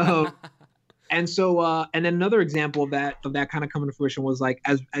codes. And so, and then another example of that kind of coming to fruition was like,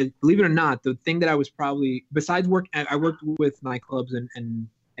 as believe it or not, the thing that I was probably, besides I worked with nightclubs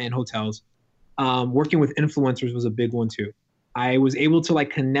and hotels. Working with influencers was a big one too. I was able to like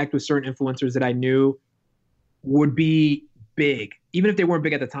connect with certain influencers that I knew would be big, even if they weren't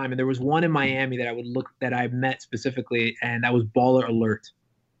big at the time. And there was one in Miami that I met specifically, and that was Baller Alert.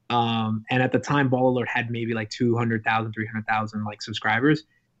 And at the time, Baller Alert had maybe like 200,000, 300,000 like subscribers.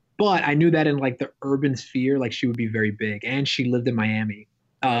 But I knew that in like the urban sphere, like she would be very big, and she lived in Miami.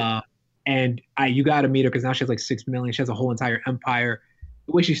 And you got to meet her because now she has like 6 million. She has a whole entire empire.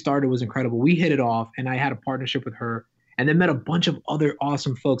 The way she started was incredible. We hit it off, and I had a partnership with her, and then met a bunch of other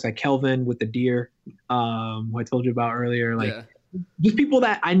awesome folks like Kelvin with the deer, who I told you about earlier. Like just people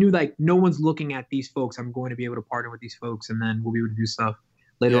that I knew, like no one's looking at these folks. I'm going to be able to partner with these folks, and then we'll be able to do stuff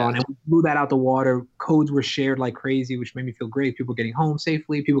later on. And we blew that out the water. Codes were shared like crazy, which made me feel great. People getting home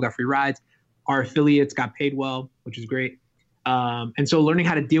safely. People got free rides. Our affiliates got paid well, which is great. And so learning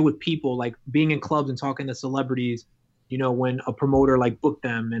how to deal with people, like being in clubs and talking to celebrities, when a promoter like booked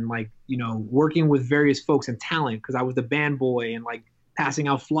them, and like, working with various folks and talent, because I was the band boy and like passing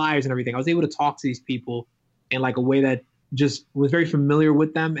out flyers and everything. I was able to talk to these people in like a way that just was very familiar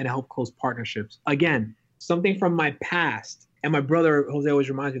with them and helped close partnerships. Again, something from my past. And my brother, Jose, always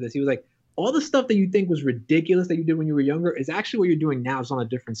reminds me of this. He was like, all the stuff that you think was ridiculous that you did when you were younger is actually what you're doing now. It's on a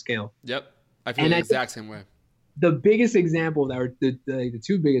different scale. Yep. I feel the exact same way. The biggest example, that were the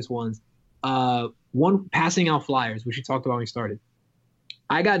two biggest ones, one, passing out flyers, which we talked about when we started.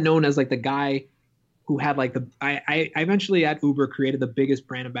 I got known as like the guy who had like I eventually at Uber created the biggest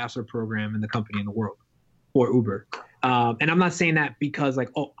brand ambassador program in the company in the world for Uber. And I'm not saying that because like,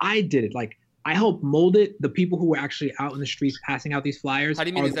 oh, I did it. Like, I helped mold it. The people who were actually out in the streets passing out these flyers. How do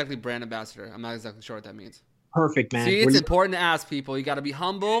you mean exactly brand ambassador? I'm not exactly sure what that means. Perfect, man. See, it's important to ask people. You got to be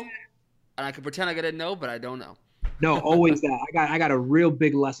humble. And I can pretend I didn't know, but I don't know. No, always that. I got a real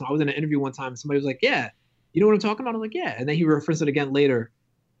big lesson. I was in an interview one time, and somebody was like, yeah, you know what I'm talking about? I was like, yeah. And then he referenced it again later.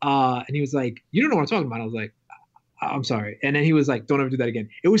 And he was like, you don't know what I'm talking about. I was like, I'm sorry. And then he was like, don't ever do that again.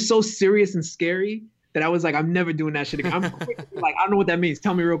 It was so serious and scary that I was like, I'm never doing that shit again. I'm quick, like, I don't know what that means.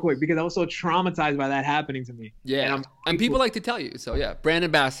 Tell me real quick, because I was so traumatized by that happening to me. Yeah. And people like to tell you. So yeah, brand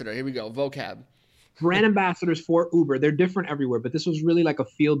ambassador. Here we go. Vocab. Brand ambassadors for Uber. They're different everywhere, but this was really like a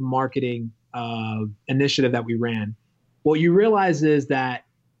field marketing initiative that we ran. What you realize is that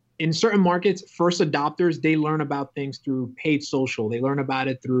in certain markets, first adopters, they learn about things through paid social. They learn about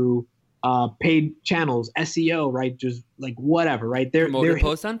it through paid channels, SEO, right? Just like whatever, right? They're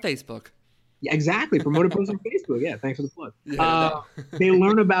posts on Facebook. Yeah, exactly. Promoted posts on Facebook. Yeah, thanks for the plug. They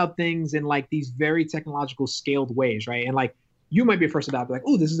learn about things in like these very technological scaled ways, right? And like, you might be a first adopter, like,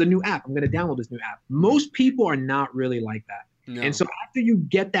 oh, this is a new app. I'm going to download this new app. Most people are not really like that. No. And so after you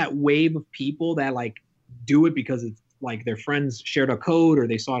get that wave of people that like do it because it's like their friends shared a code or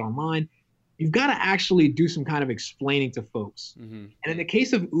they saw it online, you've got to actually do some kind of explaining to folks. Mm-hmm. And in the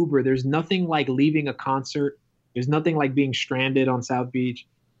case of Uber, there's nothing like leaving a concert. There's nothing like being stranded on South Beach.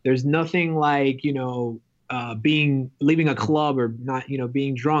 There's nothing like, leaving a club or not,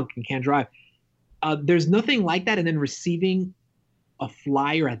 being drunk and can't drive. There's nothing like that. And then receiving a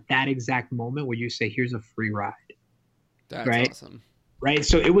flyer at that exact moment where you say, here's a free ride. That's right? Awesome. Right.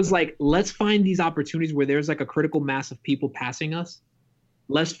 So it was like, let's find these opportunities where there's like a critical mass of people passing us.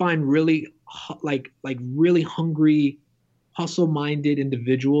 Let's find really really hungry, hustle-minded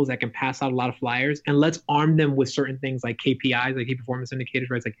individuals that can pass out a lot of flyers, and let's arm them with certain things like KPIs, like key performance indicators,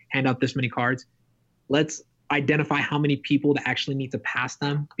 right? It's like hand out this many cards. Let's identify how many people that actually need to pass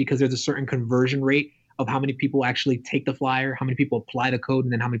them, because there's a certain conversion rate of how many people actually take the flyer, how many people apply the code,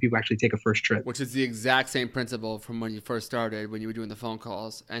 and then how many people actually take a first trip. Which is the exact same principle from when you first started, when you were doing the phone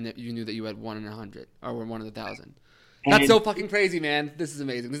calls, and that you knew that you had 1 in 100 or 1 in 1,000. That's so fucking crazy, man. This is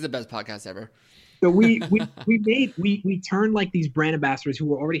amazing. This is the best podcast ever. So we turned like these brand ambassadors who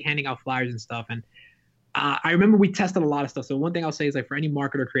were already handing out flyers and stuff. And I remember we tested a lot of stuff. So one thing I'll say is like, for any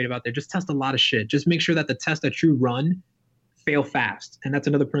marketer creative out there, just test a lot of shit. Just make sure that the tests that you run fail fast. And that's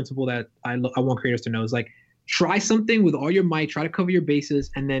another principle that I want creators to know is like, try something with all your might, try to cover your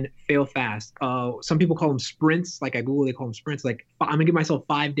bases, and then fail fast. Some people call them sprints. Like at Google, they call them sprints. Like, I'm going to give myself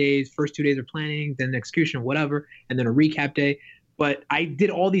 5 days. First 2 days are planning, then execution, whatever, and then a recap day. But I did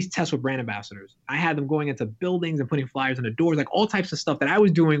all these tests with brand ambassadors. I had them going into buildings and putting flyers on the doors, like all types of stuff that I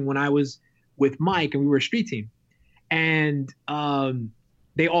was doing when I was with Mike and we were a street team. And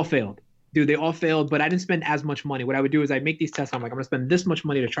they all failed. Dude, they all failed, but I didn't spend as much money. What I would do is I'd make these tests. I'm like, I'm going to spend this much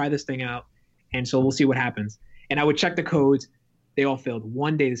money to try this thing out. And so we'll see what happens. And I would check the codes. They all failed.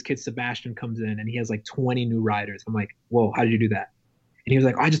 One day, this kid, Sebastian, comes in and he has like 20 new riders. I'm like, whoa, how did you do that? And he was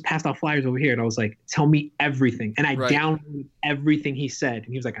like, oh, I just passed out flyers over here. And I was like, tell me everything. And I downloaded everything he said. And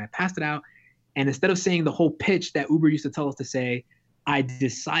he was like, I passed it out. And instead of saying the whole pitch that Uber used to tell us to say, I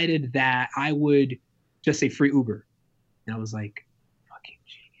decided that I would just say free Uber. And I was like, fucking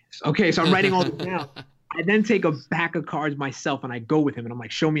genius. Okay, so I'm writing all this down. I then take a pack of cards myself and I go with him and I'm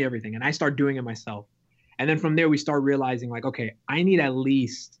like, show me everything. And I start doing it myself. And then from there, we start realizing like, okay, I need at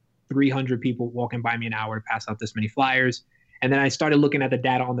least 300 people walking by me an hour to pass out this many flyers. And then I started looking at the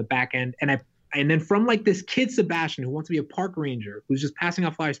data on the back end. And then from like this kid, Sebastian, who wants to be a park ranger, who's just passing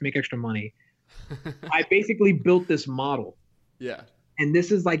out flyers to make extra money, I basically built this model. Yeah. And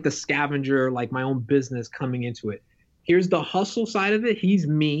this is like the scavenger, like my own business coming into it. Here's the hustle side of it. He's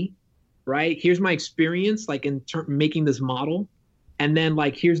me, right? Here's my experience, like in making this model. And then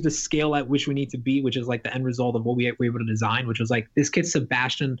like, here's the scale at which we need to be, which is like the end result of what we were able to design, which was like this kid,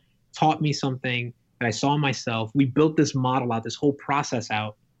 Sebastian, taught me something that I saw myself. We built this model out, this whole process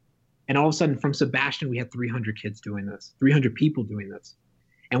out. And all of a sudden from Sebastian, we had 300 kids doing this, 300 people doing this.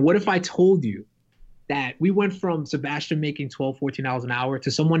 And what if I told you that we went from Sebastian making $12, $14 an hour to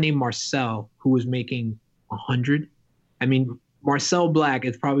someone named Marcel who was making 100. I mean, Marcel Black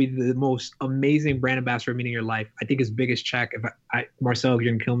is probably the most amazing brand ambassador meeting in your life. I think his biggest check, Marcel, if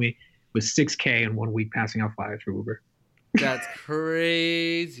you're gonna kill me, was $6K in 1 week passing out flyers for Uber. That's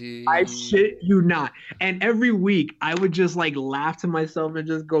crazy. I shit you not. And every week I would just like laugh to myself and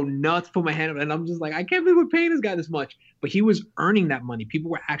just go nuts, put my hand up, and I'm just like, I can't believe we're paying this guy this much. But he was earning that money. People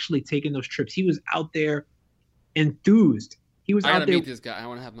were actually taking those trips. He was out there enthused. He was I out gotta there. meet this guy. I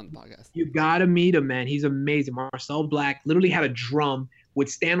want to have him on the podcast. You gotta meet him, man. He's amazing. Marcel Black literally had a drum, would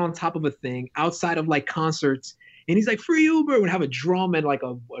stand on top of a thing outside of like concerts, and he's like, free Uber, would have a drum and like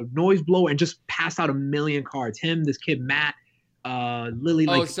a noise blower and just pass out 1 million cards. Him, this kid Matt, Lily.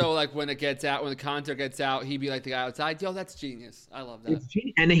 Oh, like, so like when the concert gets out, he'd be like the guy outside. Yo, that's genius. I love that.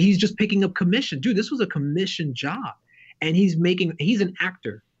 And he's just picking up commission. Dude, this was a commission job. And he's an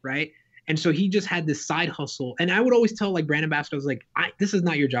actor, right? And so he just had this side hustle. And I would always tell like brand ambassadors, like, this is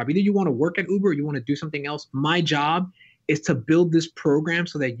not your job. Either you want to work at Uber or you want to do something else. My job is to build this program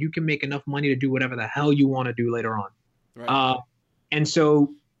so that you can make enough money to do whatever the hell you want to do later on. Right. And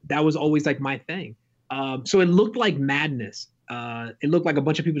so that was always like my thing. So it looked like madness. It looked like a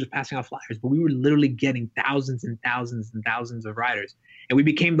bunch of people just passing out flyers, but we were literally getting thousands and thousands and thousands of riders. And we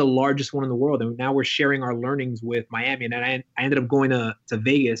became the largest one in the world. And now we're sharing our learnings with Miami. And I ended up going to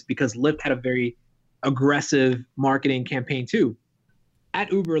Vegas because Lyft had a very aggressive marketing campaign too.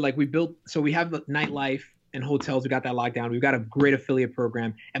 At Uber, like we have the nightlife and hotels. We got that locked down. We've got a great affiliate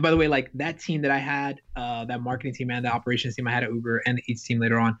program. And by the way, like that team that I had, that marketing team and the operations team I had at Uber and the Eats team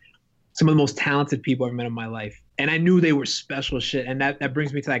later on, some of the most talented people I've ever met in my life. And I knew they were special shit. And that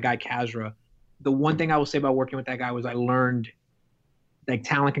brings me to that guy, Kazra. The one thing I will say about working with that guy was I learned like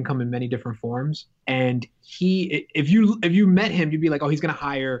talent can come in many different forms. And if you met him, you'd be like, oh, he's going to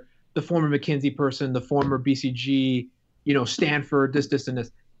hire the former McKinsey person, the former BCG, Stanford, this, and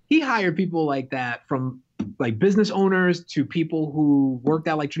this. He hired people like that, from like business owners to people who worked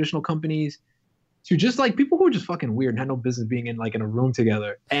at like traditional companies to just like people who were just fucking weird and had no business being in a room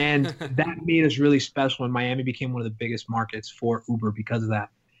together. And that made us really special. And Miami became one of the biggest markets for Uber because of that.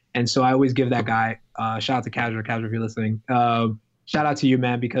 And so I always give that guy, shout out to Kazra, if you're listening. Shout out to you,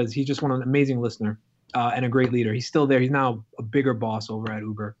 man, because he's just an amazing listener and a great leader. He's still there. He's now a bigger boss over at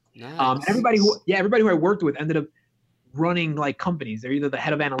Uber. Nice. Everybody who I worked with ended up running like companies. They're either the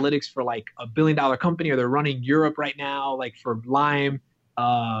head of analytics for like $1 billion company, or they're running Europe right now, like for Lime.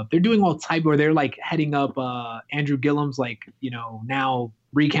 They're doing all type, or they're like heading up Andrew Gillum's now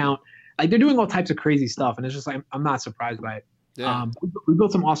Recount. Like they're doing all types of crazy stuff, and it's just like I'm not surprised by it. Yeah. We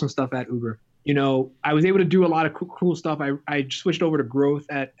built some awesome stuff at Uber. I was able to do a lot of cool stuff. I switched over to growth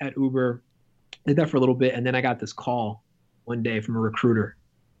at Uber, did that for a little bit, and then I got this call one day from a recruiter.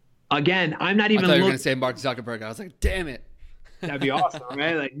 Again, I'm not even. I thought you were going to say Mark Zuckerberg. I was like, damn it. That'd be awesome,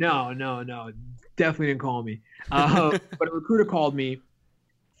 right? Like, no, definitely didn't call me. But a recruiter called me.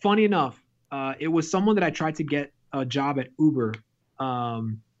 Funny enough, it was someone that I tried to get a job at Uber,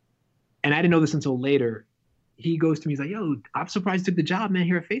 and I didn't know this until later. He goes to me, he's like, yo, I'm surprised you took the job, man,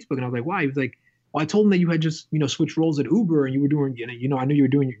 here at Facebook. And I was like, why? He was like, well, I told him that you had just, switched roles at Uber and you were doing, I knew you were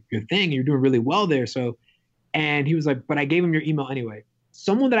doing your thing and you're doing really well there. So, and he was like, but I gave him your email anyway.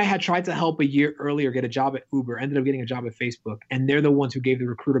 Someone that I had tried to help a year earlier get a job at Uber ended up getting a job at Facebook. And they're the ones who gave the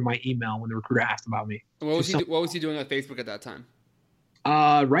recruiter my email when the recruiter asked about me. What was he doing at Facebook at that time?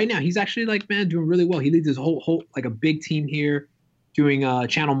 Right now, he's actually doing really well. He leads his whole like a big team here doing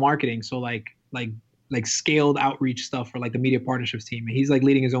channel marketing. So like scaled outreach stuff for like the media partnerships team. And he's like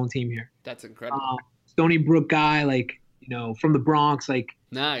leading his own team here. That's incredible. Stony Brook guy, from the Bronx,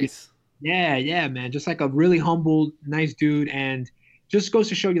 nice. Yeah, man. Just like a really humble, nice dude. And just goes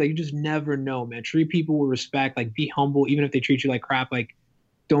to show you, you just never know, man. Treat people with respect, be humble, even if they treat you like crap,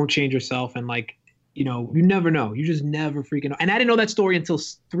 don't change yourself. And you never know. You just never freaking know. And I didn't know that story until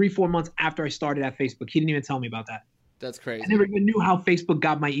 3-4 months after I started at Facebook. He didn't even tell me about that. That's crazy. I never even knew how Facebook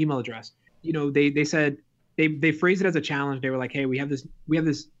got my email address. They said they phrased it as a challenge. They were like, hey, we have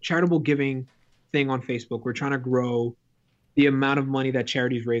this charitable giving thing on Facebook. We're trying to grow the amount of money that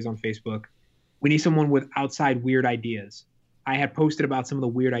charities raise on Facebook. We need someone with outside weird ideas. I had posted about some of the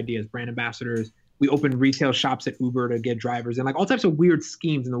weird ideas, brand ambassadors. We opened retail shops at Uber to get drivers and all types of weird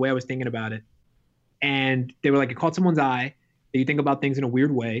schemes in the way I was thinking about it. And they were like, it caught someone's eye that you think about things in a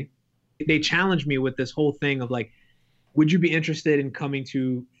weird way. They challenged me with this whole thing of would you be interested in coming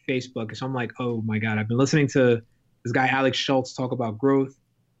to Facebook? So I'm like, oh my God, I've been listening to this guy, Alex Schultz, talk about growth.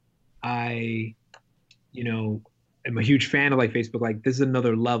 I, am a huge fan of Facebook. This is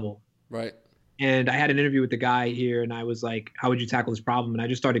another level. Right. And I had an interview with the guy here and I was like, how would you tackle this problem? And I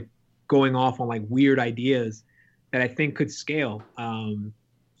just started going off on like weird ideas that I think could scale.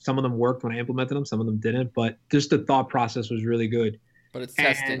 Some of them worked when I implemented them, some of them didn't, but just the thought process was really good. But it's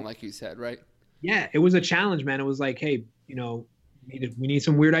testing, like you said, right? Yeah, it was a challenge, man. It was like, hey, we need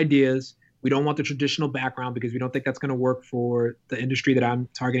some weird ideas. We don't want the traditional background because we don't think that's going to work for the industry that I'm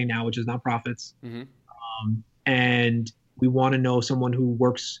targeting now, which is nonprofits. Mm-hmm. And we want to know someone who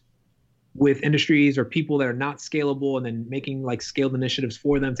works with industries or people that are not scalable, and then making like scaled initiatives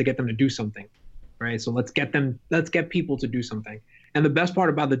for them to get them to do something, right? So let's get people to do something. And the best part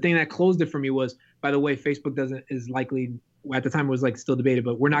about the thing that closed it for me was, by the way, Facebook is likely, at the time it was like still debated,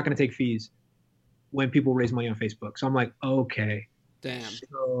 but we're not going to take fees when people raise money on Facebook. So I'm like, okay. Damn.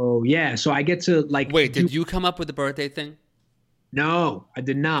 So yeah, so I get to like. Wait, did you come up with the birthday thing? No, I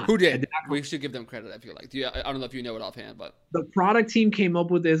did not. Who did? We should give them credit, I feel like. I don't know if you know it offhand, but the product team came up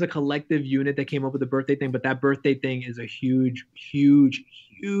with, there's a collective unit that came up with the birthday thing, but that birthday thing is a huge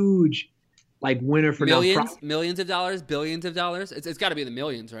like winner for millions of dollars, billions of dollars. It's got to be in the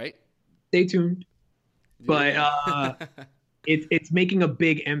millions, right? Stay tuned. But it's making a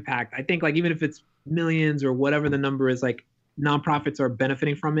big impact. I think like even if it's millions or whatever the number is, like nonprofits are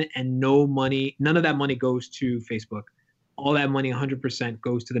benefiting from it, and none of that money goes to Facebook. All that money, 100%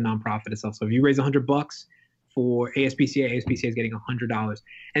 goes to the nonprofit itself. So if you raise $100 for ASPCA is getting $100.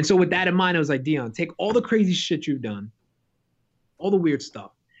 And so with that in mind, I was like, Dion, take all the crazy shit you've done, all the weird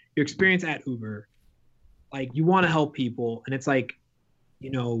stuff, your experience at Uber, like you want to help people. And it's like,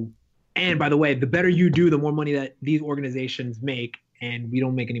 and by the way, the better you do, the more money that these organizations make, and we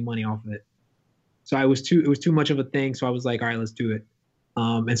don't make any money off of it. So it was too much of a thing. So I was like, all right, let's do it.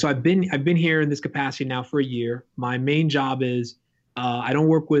 And so I've been here in this capacity now for a year. My main job is I don't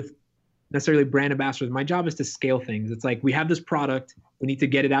work with necessarily brand ambassadors. My job is to scale things. It's like we have this product, we need to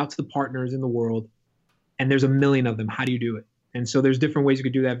get it out to the partners in the world, and there's a million of them. How do you do it? And so there's different ways you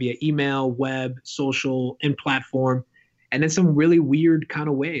could do that via email, web, social, in platform, and then some really weird kind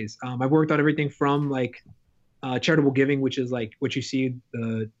of ways. I've worked on everything from like charitable giving, which is like what you see,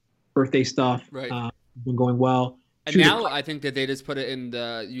 the birthday stuff, right. Been going well. And now I think that they just put it in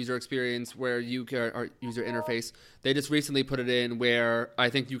the user experience where you can, or user interface. They just recently put it in where I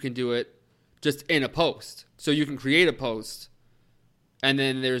think you can do it just in a post. So you can create a post and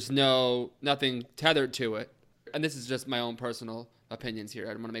then there's nothing tethered to it. And this is just my own personal opinions here.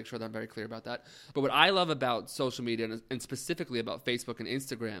 I want to make sure that I'm very clear about that. But what I love about social media, and specifically about Facebook and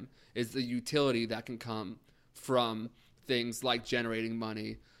Instagram, is the utility that can come from things like generating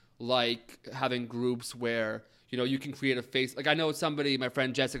money, like having groups where you can create a face. Like I know somebody, my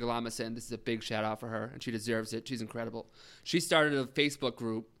friend Jessica Lamison, this is a big shout out for her, and she deserves it. She's incredible. She started a Facebook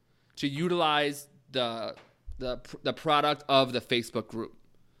group to utilize the product of the Facebook group.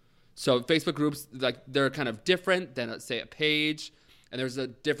 So Facebook groups, like they're kind of different than, let's say, a page, and there's a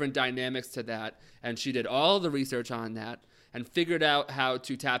different dynamics to that. And she did all the research on that and figured out how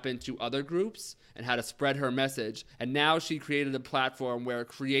to tap into other groups and how to spread her message. And now she created a platform where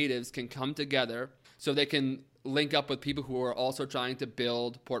creatives can come together so they can link up with people who are also trying to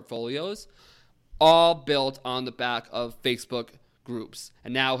build portfolios, all built on the back of Facebook groups.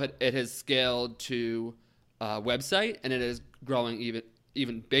 And now it has scaled to a website, and it is growing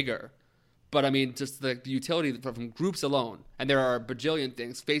even bigger. But I mean, just the utility from groups alone, and there are a bajillion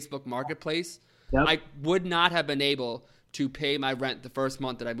things. Facebook Marketplace, yep. I would not have been able to pay my rent the first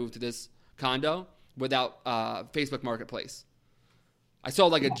month that I moved to this condo without Facebook Marketplace. I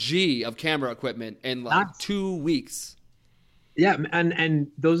sold like a G of camera equipment in like 2 weeks. Yeah, and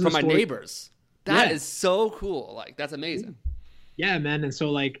those are from my neighbors. That is so cool. Like that's amazing. Yeah, man. And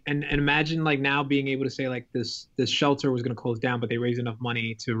so like, and imagine like now being able to say like this shelter was going to close down, but they raised enough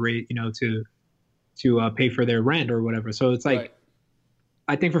money to to pay for their rent or whatever. So it's like, right.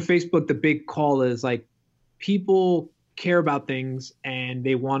 I think for Facebook, the big call is like people care about things and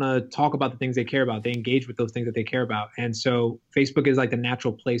they want to talk about the things they care about. They engage with those things that they care about. And so Facebook is like the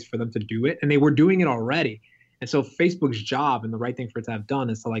natural place for them to do it. And they were doing it already. And so Facebook's job and the right thing for it to have done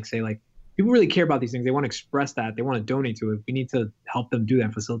is to like say like, people really care about these things. They want to express that. They want to donate to it. We need to help them do that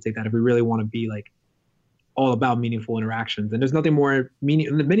and facilitate that if we really want to be like all about meaningful interactions. And there's nothing more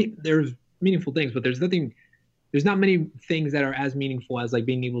there's meaningful things, but there's not many things that are as meaningful as like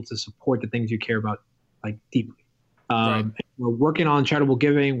being able to support the things you care about like deeply. Right. We're working on charitable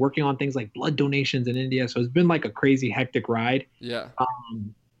giving, working on things like blood donations in India. So it's been like a crazy hectic ride. Yeah.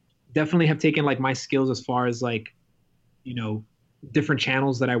 Definitely have taken like my skills as far as like, different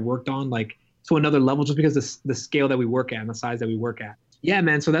channels that I worked on, like to another level, just because the scale that we work at and the size that we work at. Yeah,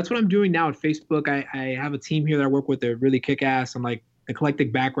 man. So that's what I'm doing now at Facebook. I have a team here that I work with. They're really kick-ass and like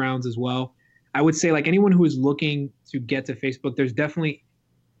eclectic backgrounds as well. I would say like anyone who is looking to get to Facebook, there's definitely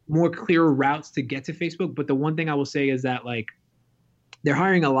more clearer routes to get to Facebook. But the one thing I will say is that like they're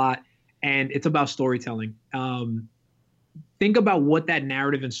hiring a lot, and it's about storytelling. Think about what that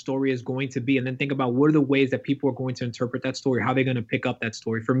narrative and story is going to be, and then think about what are the ways that people are going to interpret that story, how they're going to pick up that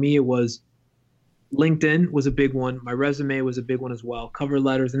story. For me, it was LinkedIn was a big one. My resume was a big one as well. Cover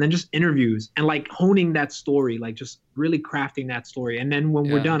letters, and then just interviews and like honing that story, like just really crafting that story. And then when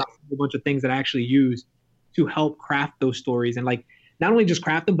we're done, I'll have a bunch of things that I actually use to help craft those stories, and like not only just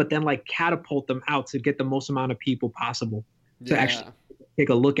craft them, but then like catapult them out to get the most amount of people possible to actually take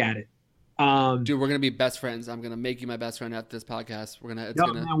a look at it. Dude, we're gonna be best friends. I'm gonna make you my best friend after this podcast.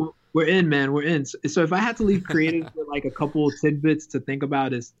 Man, we're in, man. We're in. So if I had to leave creative with like a couple of tidbits to think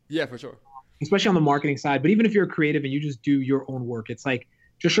about is for sure. Especially on the marketing side, but even if you're a creative and you just do your own work, it's like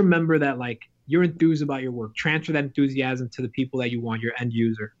just remember that like you're enthused about your work. Transfer that enthusiasm to the people that you want, your end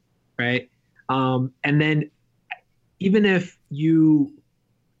user, right? And then even if you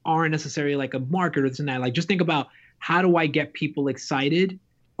aren't necessarily like a marketer, this and that, like just think about how do I get people excited,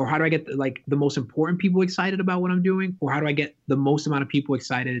 or how do I get like the most important people excited about what I'm doing, or how do I get the most amount of people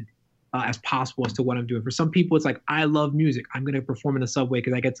excited as possible as to what I'm doing. For some people, it's like, I love music. I'm going to perform in the subway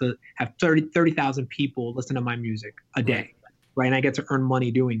because I get to have 30,000 people listen to my music a day, right? And I get to earn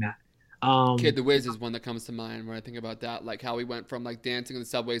money doing that. Kid the Wiz is one that comes to mind when I think about that, like how he went from like dancing in the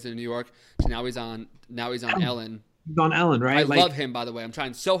subways in New York to now he's on Ellen. He's on Ellen, right? I love him, by the way. I'm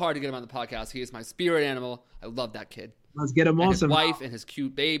trying so hard to get him on the podcast. He is my spirit animal. I love that kid. Let's get him on. His wife and his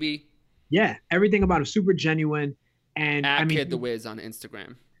cute baby. Yeah, everything about him super genuine. And I mean, Kid the Wiz on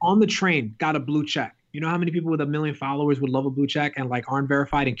Instagram. On the train, got a blue check. You know how many people with 1 million followers would love a blue check and like aren't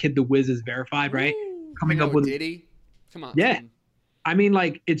verified, and Kid the Wiz is verified, right? Coming up with Diddy. Come on. Yeah. Man. I mean,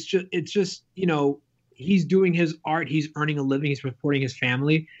 like it's just you know, he's doing his art, he's earning a living, he's supporting his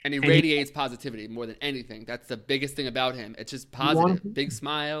family, and he radiates positivity more than anything. That's the biggest thing about him. It's just positive, big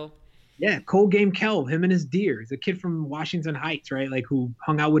smile. Yeah, Cold Game Kelv, him and his deer. He's a kid from Washington Heights, right? Like who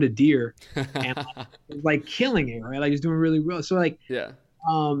hung out with a deer and like killing it, right? Like he's doing really well. So like,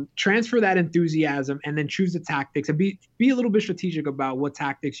 transfer that enthusiasm and then choose the tactics and be a little bit strategic about what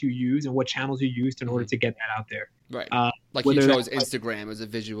tactics you use and what channels you used in order to get that out there. Right. Like he chose Instagram as a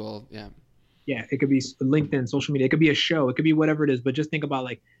visual. Yeah. Yeah. It could be LinkedIn, social media. It could be a show. It could be whatever it is. But just think about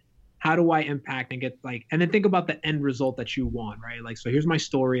like, how do I impact and get like, and then think about the end result that you want, right? Like, so here's my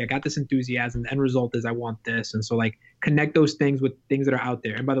story. I got this enthusiasm. The end result is I want this. And so like connect those things with things that are out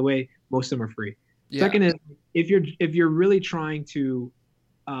there. And by the way, most of them are free. Yeah. Second is if you're really trying to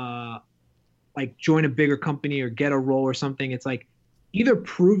like join a bigger company or get a role or something, it's like either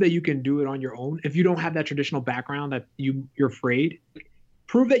prove that you can do it on your own. If you don't have that traditional background that you're afraid,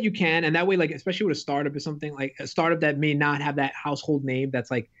 prove that you can. And that way, like, especially with a startup or something, like a startup that may not have that household name, that's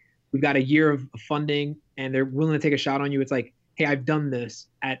like, we've got a year of funding and they're willing to take a shot on you. It's like, hey, I've done this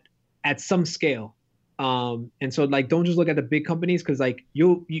at some scale. And so like, don't just look at the big companies, because like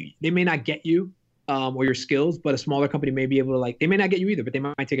they may not get you or your skills, but a smaller company may be able to like, they may not get you either, but they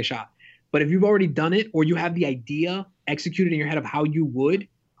might take a shot. But if you've already done it, or you have the idea executed in your head of how you would,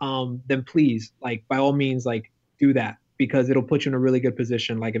 then please, like, by all means, like, do that, because it'll put you in a really good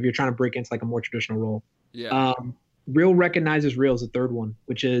position. Like if you're trying to break into like a more traditional role. Yeah. Real recognizes real is the third one,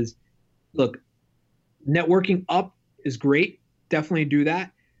 which is, look, networking up is great. Definitely do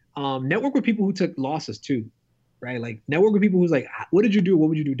that. Network with people who took losses too, right? Like network with people who's like, what did you do? What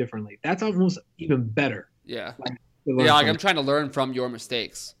would you do differently? That's almost even better. Yeah. Like I'm trying to learn from your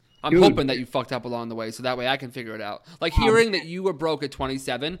mistakes. I'm hoping that you fucked up along the way, so that way I can figure it out. Like hearing that you were broke at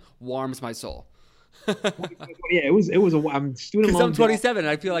 27 warms my soul. Yeah, it was I'm student loan. I'm 27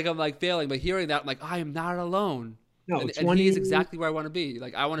 and I feel like I'm like failing, but hearing that, I'm like, I am not alone. No, and he is exactly where I want to be.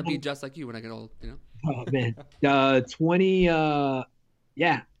 Like I want to be just like you when I get old, you know? Oh man. 20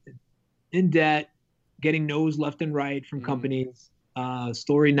 in debt, getting no's left and right from companies,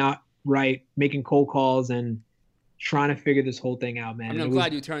 story not right, making cold calls and trying to figure this whole thing out, man. I mean, I'm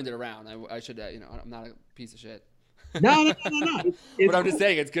glad you turned it around. I should, I'm not a piece of shit. No. But I'm just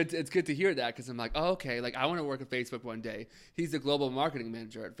saying, it's good to hear that, because I'm like, oh, okay, like I want to work at Facebook one day. He's the global marketing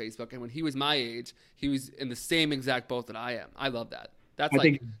manager at Facebook, and when he was my age, he was in the same exact boat that I am. I love that. That's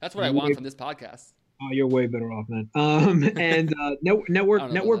what I want from this podcast. Oh, you're way better off, man. And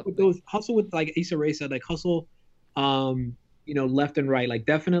network with those, hustle with, like Issa Rae said, like hustle, left and right. Like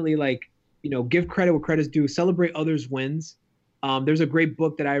definitely, like, give credit where credit's due. Celebrate others' wins. There's a great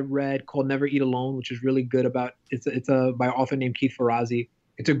book that I read called Never Eat Alone, which is really good about, it's by an author named Keith Ferrazzi.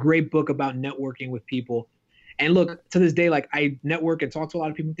 It's a great book about networking with people. And look, to this day, like I network and talk to a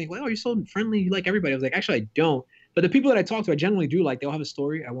lot of people and think, well, you're so friendly, you like everybody. I was like, actually, I don't. But the people that I talk to, I generally do like. They'll have a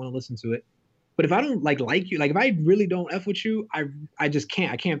story. I want to listen to it. But if I don't like you, like if I really don't F with you, I just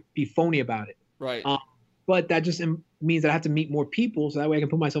can't. I can't be phony about it. Right. But that just means that I have to meet more people, so that way I can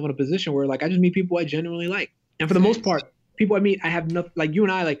put myself in a position where like I just meet people I genuinely like. And for the most part, people I meet, I have nothing. Like you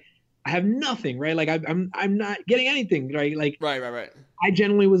and I, like I have nothing, right? Like I'm not getting anything, right? Like right. I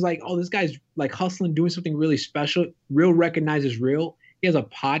genuinely was like, oh, this guy's like hustling, doing something really special. Real recognizes real. He has a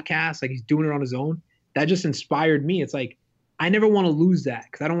podcast, like he's doing it on his own. That just inspired me. It's like I never want to lose that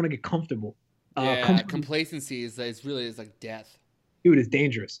because I don't want to get comfortable. Complacency is really is like death. Dude, it's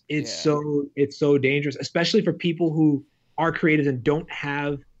dangerous. It's so dangerous, especially for people who are creatives and don't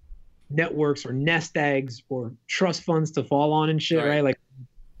have networks or nest eggs or trust funds to fall on and shit, right? Like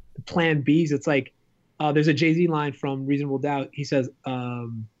plan Bs. It's like there's a Jay-Z line from Reasonable Doubt. He says,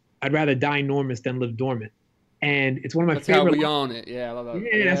 I'd rather die enormous than live dormant. And it's one of my favorite. That's how we own it. Yeah, I love that.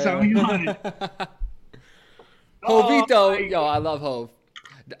 Yeah, that's how we own it. Hovito, yo, I love Hov.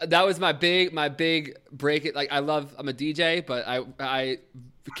 That was my big break. It like I'm a DJ, but I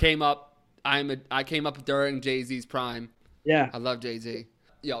came up during Jay-Z's prime. Yeah, I love Jay-Z.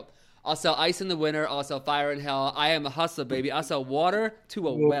 Yo, I'll sell ice in the winter. I'll sell fire in hell. I am a hustler, baby. I'll sell water to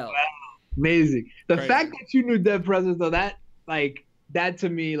a well. Amazing. The Crazy. fact that you knew Dead Presidents, though, that to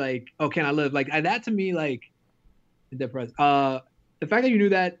me, like, oh, can I live? Like that to me, like, Dead Presidents. The fact that you knew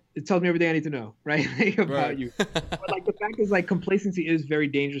that, it tells me everything I need to know, right? About you. But like the fact is, like, complacency is very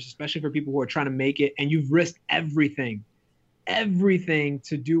dangerous, especially for people who are trying to make it, and you've risked everything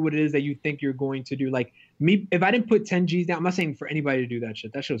to do what it is that you think you're going to do. Like me, if I didn't put 10 G's down, I'm not saying for anybody to do that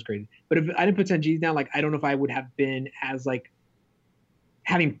shit. That shit was crazy. But if I didn't put 10 G's down, like, I don't know if I would have been as like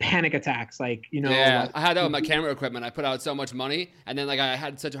having panic attacks, like, you know. Yeah, like, I had that with my camera equipment. I put out so much money, and then like I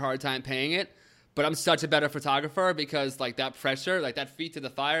had such a hard time paying it. But I'm such a better photographer because like that pressure, like that feet to the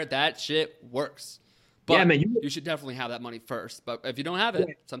fire, that shit works. But yeah, man, you should definitely have that money first. But if you don't have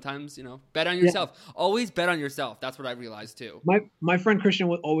it, sometimes, bet on yourself. Yeah. Always bet on yourself. That's what I realized too. My friend Christian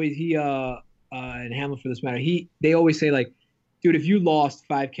would always, and Hamlin for this matter, they always say like, dude, if you lost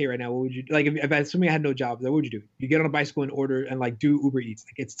 5K right now, what would you do? Like if assuming I had no job, what would you do? You get on a bicycle and order and like do Uber Eats.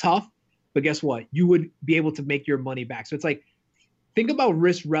 Like it's tough, but guess what? You would be able to make your money back. So it's like, think about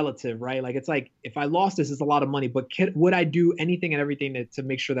risk relative, right? Like it's like, if I lost this, it's a lot of money, but would I do anything and everything to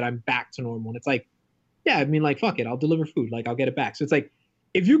make sure that I'm back to normal? And it's like, yeah, I mean, like, fuck it, I'll deliver food, like I'll get it back. So it's like,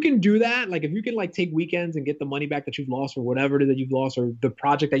 if you can do that, like if you can like take weekends and get the money back that you've lost or whatever it is that you've lost or the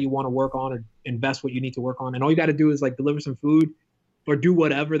project that you want to work on or invest what you need to work on, and all you got to do is like deliver some food or do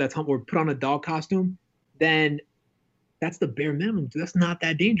whatever or put on a dog costume, then that's the bare minimum. That's not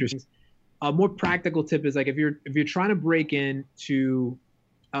that dangerous. A more practical tip is like if you're trying to break into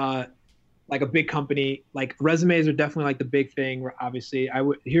like a big company, like resumes are definitely like the big thing. Obviously,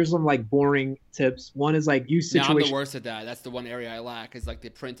 here's some like boring tips. One is like use situation. I'm the worst at that. That's the one area I lack is like the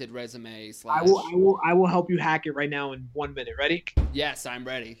printed resume. I will help you hack it right now in 1 minute. Ready? Yes, I'm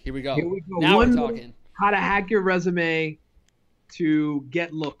ready. Here we go. Now we're talking. How to hack your resume to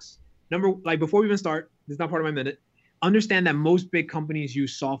get looks. Before we even start, this is not part of my minute. Understand that most big companies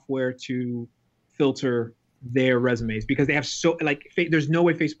use software to filter their resumes because they have there's no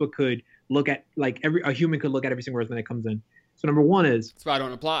way Facebook could look at a human could look at every single resume that comes in. So number one is that's why I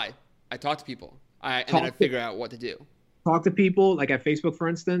don't apply. I talk to people. And then I figure out what to do. Talk to people. Like at Facebook, for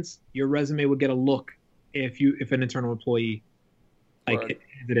instance, your resume would get a look if an internal employee handed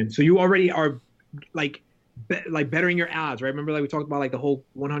it in. So you already are bettering your odds, right? Remember, like we talked about, like the whole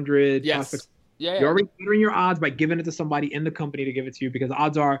 100 prospects. Yeah. You're already bettering your odds by giving it to somebody in the company to give it to you because the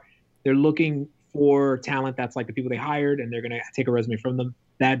odds are they're looking for talent that's like the people they hired and they're going to take a resume from them.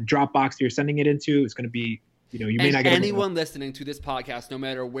 That Dropbox that you're sending it into is going to be, you may not get anyone listening to this podcast, no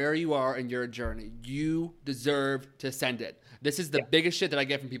matter where you are in your journey, you deserve to send it. This is the biggest shit that I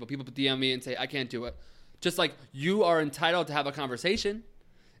get from people. People DM me and say, I can't do it. Just like you are entitled to have a conversation.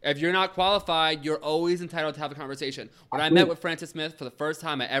 If you're not qualified, you're always entitled to have a conversation. When I met with Francis Smith for the first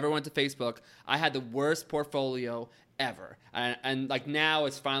time I ever went to Facebook, I had the worst portfolio ever. And like now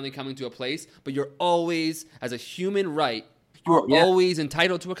it's finally coming to a place, but you're always, as a human right, you're always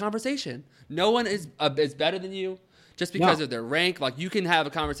entitled to a conversation. No one is better than you just because of their rank. Like you can have a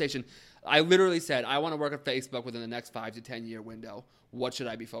conversation. I literally said, I want to work at Facebook within the next 5 to 10 year window. What should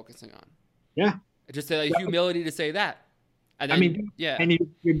I be focusing on? Yeah. Just a humility to say that. And then, and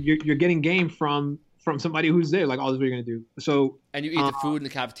you're getting game from somebody who's there, like, oh, this is what you're gonna do. So and you eat the food in the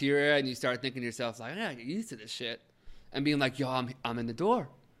cafeteria, and you start thinking to yourself, like, I get used to this shit, and being like, yo, I'm in the door.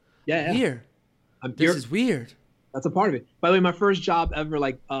 I'm here. This is weird. That's a part of it. By the way, my first job ever,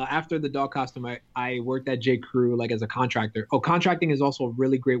 like after the dog costume, I worked at J. Crew like as a contractor. Contracting is also a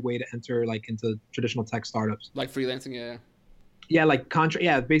really great way to enter like into traditional tech startups. Like freelancing, yeah. Yeah, like contract.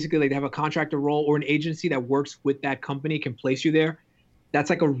 Yeah, basically, like they have a contractor role or an agency that works with that company can place you there. That's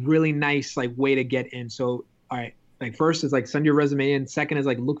like a really nice like way to get in. So, all right, like first is like send your resume in. Second is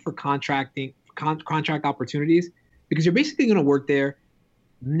like look for contract opportunities because you're basically going to work there,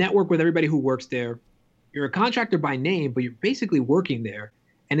 network with everybody who works there. You're a contractor by name, but you're basically working there.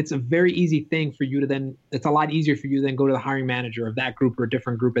 And it's a very easy thing for you to then, it's a lot easier for you to then go to the hiring manager of that group or a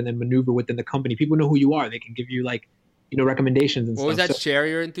different group and then maneuver within the company. People know who you are. They can give you like, recommendations and what stuff. Was that So, share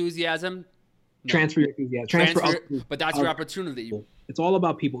your enthusiasm? No. transfer your enthusiasm. Transfer, but that's your opportunity. It's all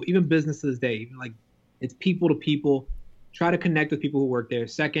about people, even business to this day. Even like it's people to people. Try to connect with people who work there.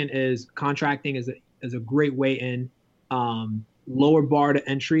 Second is contracting is a great way in. Lower bar to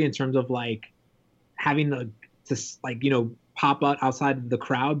entry in terms of like having to like, pop out outside of the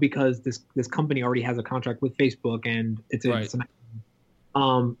crowd because this company already has a contract with Facebook and it's a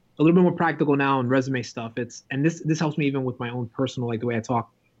little bit more practical now in resume stuff. And this helps me even with my own personal, like the way I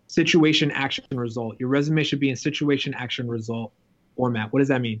talk. Situation, action, result. Your resume should be in situation, action, result format. What does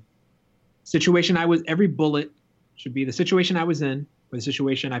that mean? Every bullet should be the situation I was in or the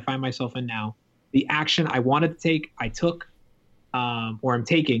situation I find myself in now. The action I wanted to take, I took, or I'm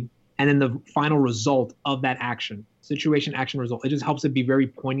taking, and then the final result of that action. Situation, action, result. It just helps it be very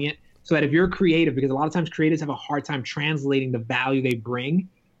poignant so that if you're creative, because a lot of times creatives have a hard time translating the value they bring.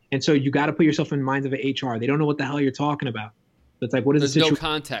 And so you got to put yourself in the minds of an HR. They don't know what the hell you're talking about. So it's like, what is There's the situation? no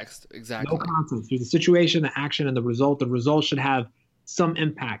context. Exactly. No context. There's the situation, the action, and the result. The result should have some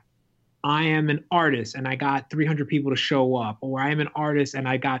impact. I am an artist and I got 300 people to show up, or I am an artist and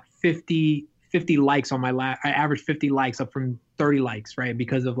I got 50 likes on my I averaged 50 likes up from 30 likes, right?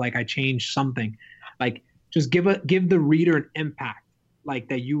 Because of like I changed something. Like just give the reader an impact like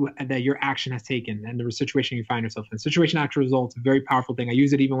that your action has taken and the situation you find yourself in. Situation, action, results, a very powerful thing. I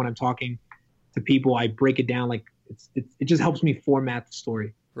use it even when I'm talking to people. I break it down like it just helps me format the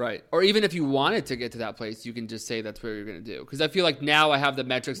story. Right. Or even if you wanted to get to that place, you can just say that's where you're going to do. Because I feel like now I have the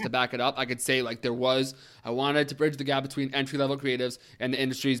metrics to back it up. I could say like I wanted to bridge the gap between entry-level creatives and the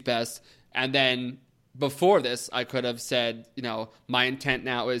industry's best. And then before this, I could have said, my intent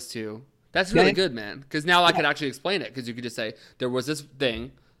now is to. That's really good, man. Because now I could actually explain it. Because you could just say, there was this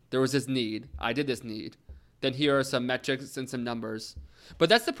thing, there was this need, I did this need. Then here are some metrics and some numbers. But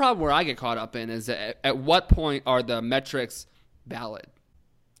that's the problem where I get caught up in is at what point are the metrics valid?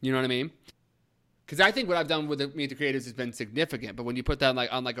 You know what I mean? Because I think what I've done with Meet the Creatives has been significant. But when you put that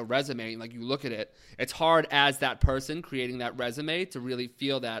on a resume and like you look at it, it's hard as that person creating that resume to really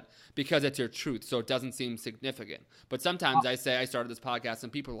feel that because it's your truth. So it doesn't seem significant. But sometimes I say I started this podcast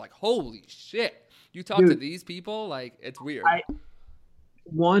and people are like, holy shit, you talk to these people? Like, it's weird.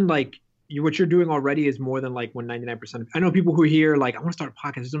 What you're doing already is more than like when 99%. I know people who are here like, I want to start a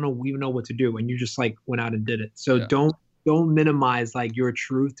podcast. I don't even know what to do. And you just like went out and did it. So don't minimize like your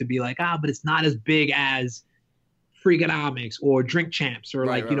truth to be like, but it's not as big as Freakonomics or Drink Champs or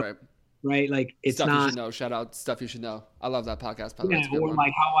right? Like it's stuff not. You should know. Shout out Stuff You Should Know. I love that podcast. By the way. Or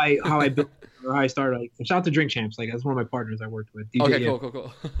like how I built or how I started. Like, shout out to Drink Champs. Like that's one of my partners I worked with. DJ, okay,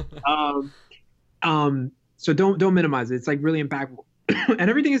 cool. So don't minimize it. It's like really impactful. And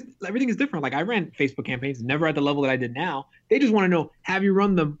everything is different. Like I ran Facebook campaigns, never at the level that I did now. They just want to know, have you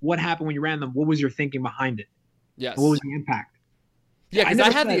run them? What happened when you ran them? What was your thinking behind it? Yes. What was the impact? Yeah, because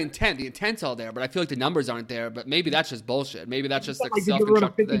I have the intent. The intent's all there, but I feel like the numbers aren't there. But maybe that's just bullshit. Maybe that's just like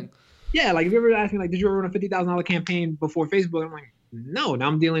self-constructed thing. Yeah, like if you ever asked me, like, did you ever run a $50,000 campaign before Facebook? I'm like, no. Now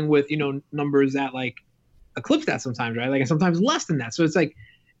I'm dealing with numbers that like eclipse that sometimes, right? Like sometimes less than that. So it's like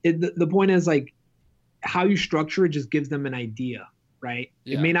the point is like how you structure it just gives them an idea, right?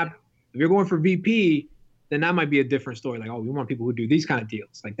 Yeah. It may not. If you're going for VP, then that might be a different story. Like, we want people who do these kind of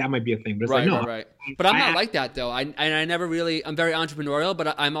deals. Like that might be a thing. But it's right. But I'm not like that though. I never really. I'm very entrepreneurial,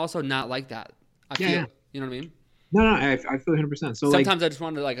 but I'm also not like that. I feel. Yeah. You know what I mean? No, I feel 100%. So sometimes I just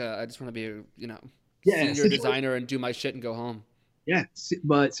want to be a senior designer and do my shit and go home. Yeah,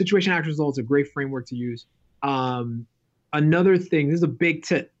 but situation, action, results is a great framework to use. Another thing. This is a big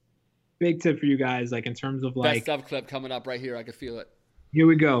tip for you guys. Like in terms of like best stuff clip coming up right here. I can feel it. Here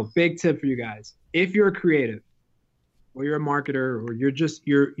we go. Big tip for you guys. If you're a creative or you're a marketer or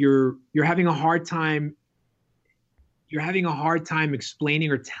you're having a hard time,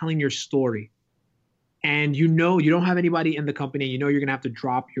 explaining or telling your story, and you don't have anybody in the company, you're going to have to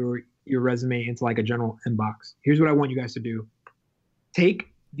drop your resume into like a general inbox. Here's what I want you guys to do. Take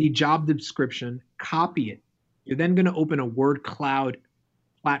the job description, copy it. You're then going to open a word cloud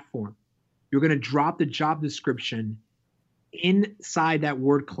platform. You're going to drop the job description inside that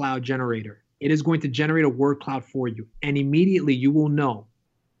word cloud generator. It is going to generate a word cloud for you. And immediately you will know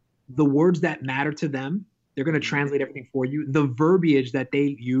the words that matter to them. They're going to translate everything for you. The verbiage that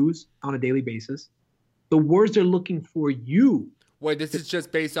they use on a daily basis, the words they're looking for you. Wait, this is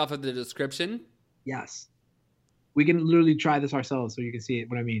just based off of the description? Yes. We can literally try this ourselves so you can see it,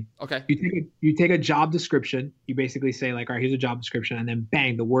 what I mean. Okay. You take a job description. You basically say like, all right, here's a job description. And then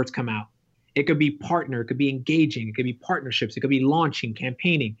bang, the words come out. It could be partner. It could be engaging. It could be partnerships. It could be launching,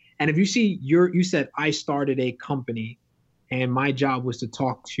 campaigning. And if you see you said, I started a company and my job was to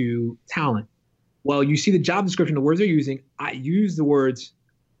talk to talent. Well, you see the job description, the words they're using. I use the words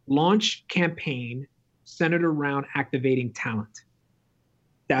launch campaign centered around activating talent.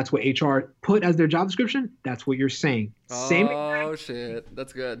 That's what HR put as their job description. That's what you're saying. Oh, shit.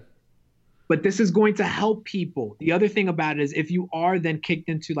 That's good. But this is going to help people. The other thing about it is if you are then kicked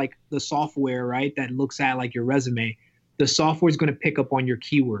into like the software, right, that looks at like your resume, the software is going to pick up on your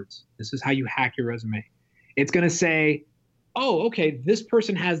keywords. This is how you hack your resume. It's going to say, oh, okay, this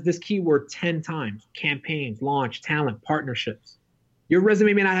person has this keyword 10 times. Campaigns, launch, talent, partnerships. Your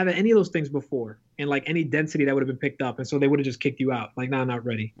resume may not have any of those things before and like any density that would have been picked up. And so they would have just kicked you out. Like, no, not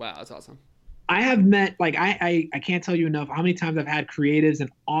ready. Wow, that's awesome. I have met, like, I can't tell you enough how many times I've had creatives and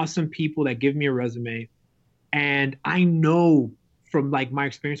awesome people that give me a resume. And I know from like my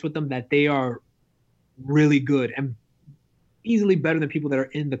experience with them that they are really good and easily better than people that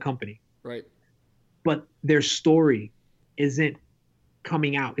are in the company. Right. But their story isn't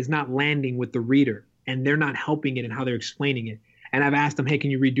coming out, is not landing with the reader, and they're not helping it in how they're explaining it. And I've asked them, hey,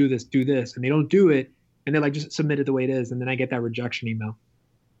 can you redo this, do this? And they don't do it. And they're like, just submit it the way it is. And then I get that rejection email.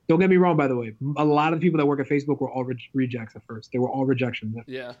 Don't get me wrong, by the way. A lot of the people that work at Facebook were all rejects at first. They were all rejections.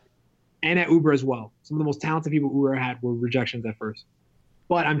 Yeah. And at Uber as well. Some of the most talented people Uber had were rejections at first.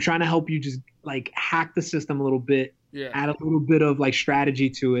 But I'm trying to help you just like hack the system a little bit, add a little bit of like strategy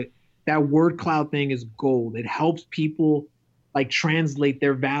to it. That word cloud thing is gold. It helps people like translate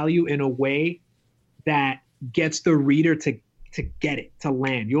their value in a way that gets the reader to get it, to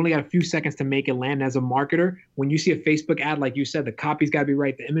land. You only got a few seconds to make it land. As a marketer, when you see a Facebook ad, like you said, the copy's got to be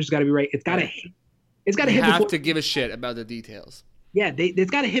right, the image got to be right. It's got to hit. It's got to hit. You have to give a shit about the details. Yeah, it's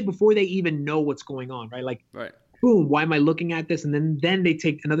got to hit before they even know what's going on, right? Like, boom, why am I looking at this? And then they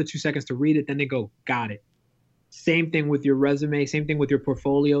take another 2 seconds to read it. Then they go, got it. Same thing with your resume. Same thing with your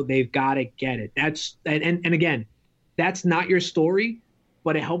portfolio. They've got to get it. And again, that's not your story,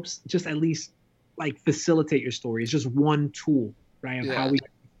 but it helps just at least like facilitate your story. It's just one tool, right, of how we get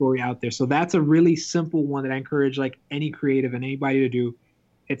the story out there. So that's a really simple one that I encourage like any creative and anybody to do.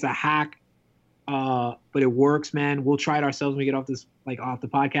 It's a hack, but it works, man. We'll try it ourselves when we get off this, like off the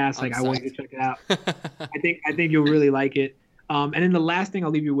podcast. Like I want you to check it out. I think you'll really like it. And then the last thing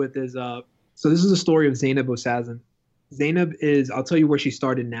I'll leave you with is, so this is a story of Zainab Osazen. Zainab is, I'll tell you where she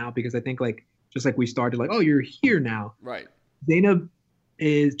started now, because I think like, just like we started, like, oh, you're here now. Right. Zainab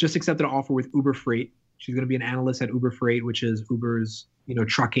is just accepted an offer with Uber Freight. She's going to be an analyst at Uber Freight, which is Uber's,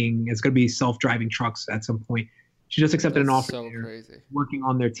 trucking. It's going to be self-driving trucks at some point. She just accepted an offer there, working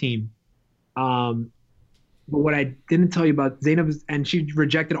on their team. But what I didn't tell you about Zainab is, and she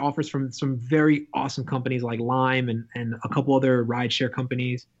rejected offers from some very awesome companies like Lime and a couple other rideshare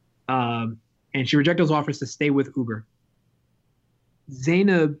companies. And she rejected those offers to stay with Uber.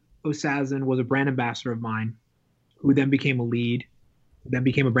 Zainab Osazen was a brand ambassador of mine, who then became a lead, then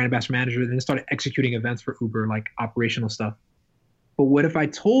became a brand ambassador manager, then started executing events for Uber, like operational stuff. But what if I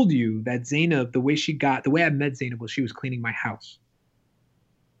told you that Zainab, the way I met Zainab was she was cleaning my house.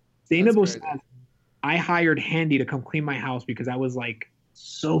 Zainab Osazen, I hired Handy to come clean my house because I was like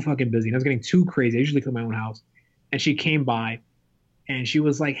so fucking busy and I was getting too crazy. I usually clean my own house. And she came by and she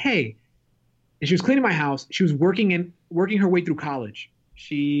was like, hey, and she was cleaning my house. She was working her way through college.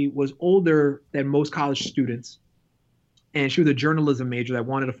 She was older than most college students. And she was a journalism major that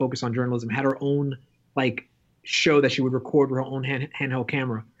wanted to focus on journalism, had her own like show that she would record with her own handheld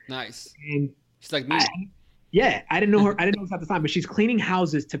camera. Nice. And she's like me. I didn't know her. I didn't know this at the time, but she's cleaning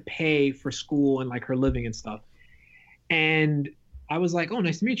houses to pay for school and like her living and stuff. And I was like, oh,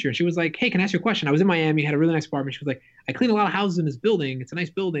 nice to meet you. And she was like, hey, can I ask you a question? I was in Miami, had a really nice apartment. She was like, I clean a lot of houses in this building. It's a nice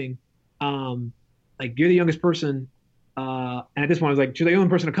building. Like you're the youngest person. And at this point, I was like, she's the only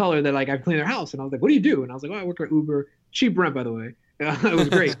person of color that like I've cleaned their house. And I was like, what do you do? And I was like, oh, I work for Uber. Cheap rent, by the way. It was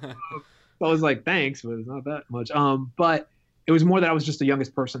great. So I was like, thanks, but it's not that much. But it was more that I was just the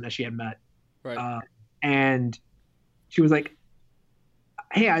youngest person that she had met. Right. And she was like,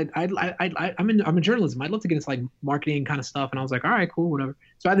 hey, I'm in journalism. I'd love to get into like marketing kind of stuff. And I was like, all right, cool, whatever.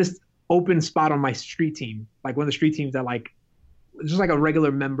 So I had this open spot on my street team, like one of the street teams that like, just like a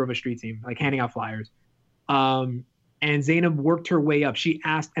regular member of a street team, like handing out flyers. And Zainab worked her way up. She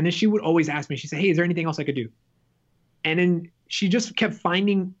asked, and then she would always ask me, she said, hey, is there anything else I could do? And then she just kept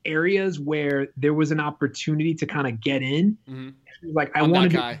finding areas where there was an opportunity to kind of get in. Mm-hmm. She was like, I'm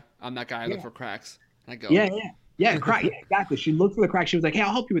that guy. I look for cracks. I go. Crack. Yeah, exactly. She looked for the crack. She was like, hey,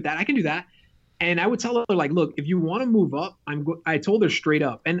 I'll help you with that. I can do that. And I would tell her, like, look, if you want to move up, I told her straight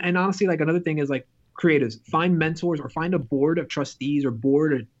up. And honestly, like, another thing is, like, creatives, find mentors or find a board of trustees or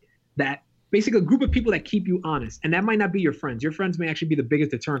board that basically a group of people that keep you honest. And that might not be your friends. Your friends may actually be the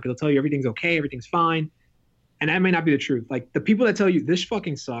biggest deterrent because they'll tell you everything's okay, everything's fine. And that may not be the truth. Like, the people that tell you this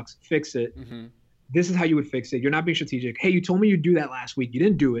fucking sucks, fix it. Mm-hmm. This is how you would fix it. You're not being strategic. Hey, you told me you'd do that last week. You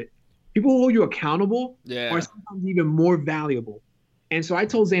didn't do it. People who hold you accountable are sometimes even more valuable. And so I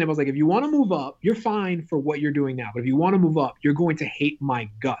told Zainab, I was like, if you want to move up, you're fine for what you're doing now. But if you want to move up, you're going to hate my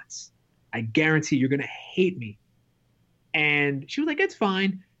guts. I guarantee you're going to hate me. And she was like, it's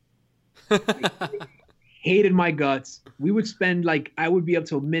fine. Hated my guts. We would spend, like, I would be up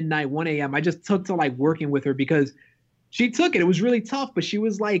till midnight, 1 a.m. I just took to, like, working with her because she took it. It was really tough, but she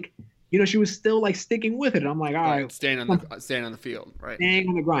was like, you know, she was still, like, sticking with it. And I'm like, all right. Staying on the field, right? Staying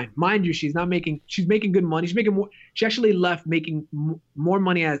on the grind. Mind you, she's making good money. She's making more. She actually left making more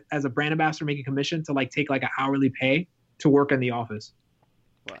money as a brand ambassador, making commission to, like, take, like, an hourly pay to work in the office.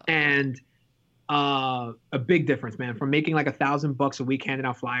 Wow. And a big difference, man, from making like $1,000 a week handing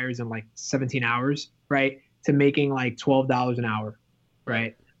out flyers in like 17 hours, right, to making like $12 an hour,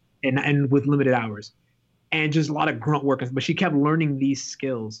 right, and with limited hours, and just a lot of grunt work. But she kept learning these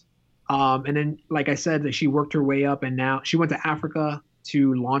skills, and then, like I said, that she worked her way up, and now she went to Africa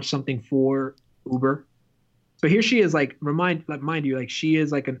to launch something for Uber. So here she is, like, mind you, like, she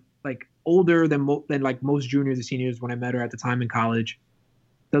is like older than like most juniors and seniors when I met her at the time in college.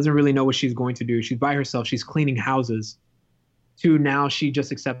 Doesn't really know what she's going to do. She's by herself. She's cleaning houses. To now, she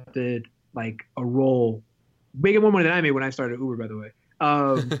just accepted like a role, making more money than I made when I started Uber, by the way,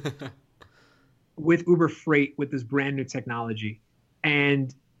 with Uber Freight, with this brand new technology.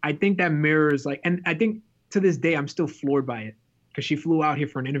 And I think that mirrors, like, and I think to this day, I'm still floored by it because she flew out here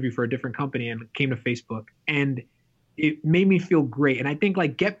for an interview for a different company and came to Facebook, and it made me feel great. And I think,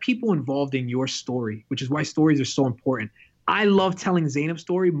 like, get people involved in your story, which is why stories are so important. I love telling Zainab's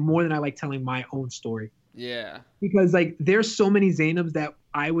story more than I like telling my own story. Yeah. Because, like, there's so many Zainabs that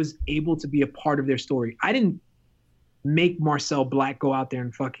I was able to be a part of their story. I didn't make Marcel Black go out there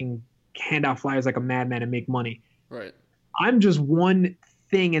and fucking hand out flyers like a madman and make money. Right. I'm just one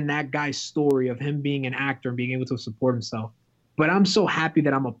thing in that guy's story of him being an actor and being able to support himself. But I'm so happy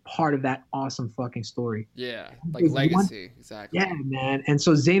that I'm a part of that awesome fucking story. Yeah, like legacy. Exactly. Yeah, man. And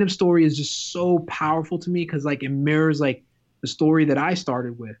so Zainab's story is just so powerful to me because, like, it mirrors, like, the story that I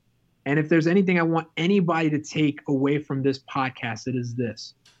started with. And if there's anything I want anybody to take away from this podcast, it is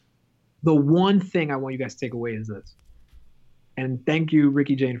this. The one thing I want you guys to take away is this. And thank you,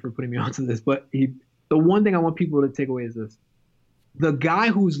 Ricky Jane, for putting me onto this. But the one thing I want people to take away is this. The guy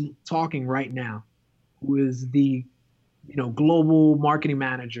who's talking right now, who is the, you know, global marketing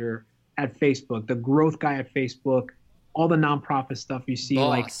manager at Facebook, the growth guy at Facebook, all the nonprofit stuff you see,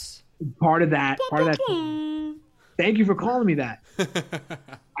 like, part of that. Thank you for calling me that.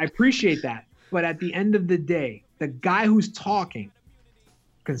 I appreciate that. But at the end of the day, the guy who's talking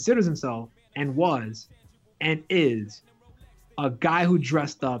considers himself and was and is a guy who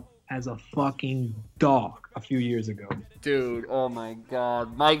dressed up as a fucking dog a few years ago. Dude, oh my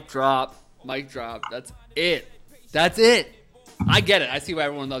God. Mic drop. That's it. I get it. I see why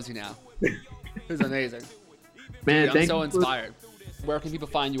everyone loves you now. It was amazing. Man, dude, I'm so inspired. Where can people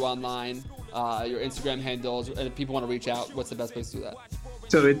find you online? Your Instagram handles, and if people want to reach out, what's the best place to do that?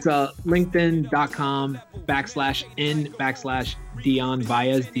 So it's linkedin.com/n/Dion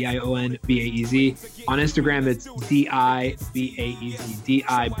Baez, DION BAEZ. On Instagram, it's DIBAEZ,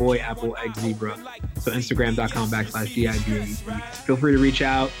 DI boy apple egg zebra. So Instagram.com/DIBAEZ. Feel free to reach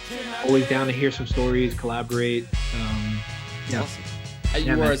out. Always down to hear some stories, collaborate. Yeah. Awesome.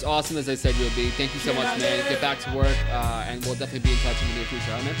 You were as awesome as I said you would be. Thank you so much, man. Get back to work, and we'll definitely be in touch in the near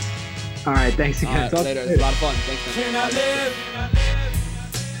future. All right, man? All right, thanks again. All right, later. It's a lot of fun. Thanks, man.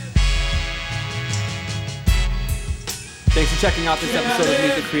 Thanks for checking out this episode of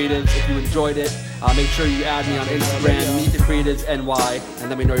Meet the Creatives. If you enjoyed it, make sure you add me on Instagram, Meet the Creatives NY, and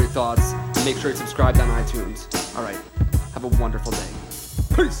let me know your thoughts. And make sure you subscribe on iTunes. All right. Have a wonderful day.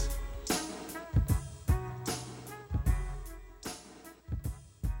 Peace.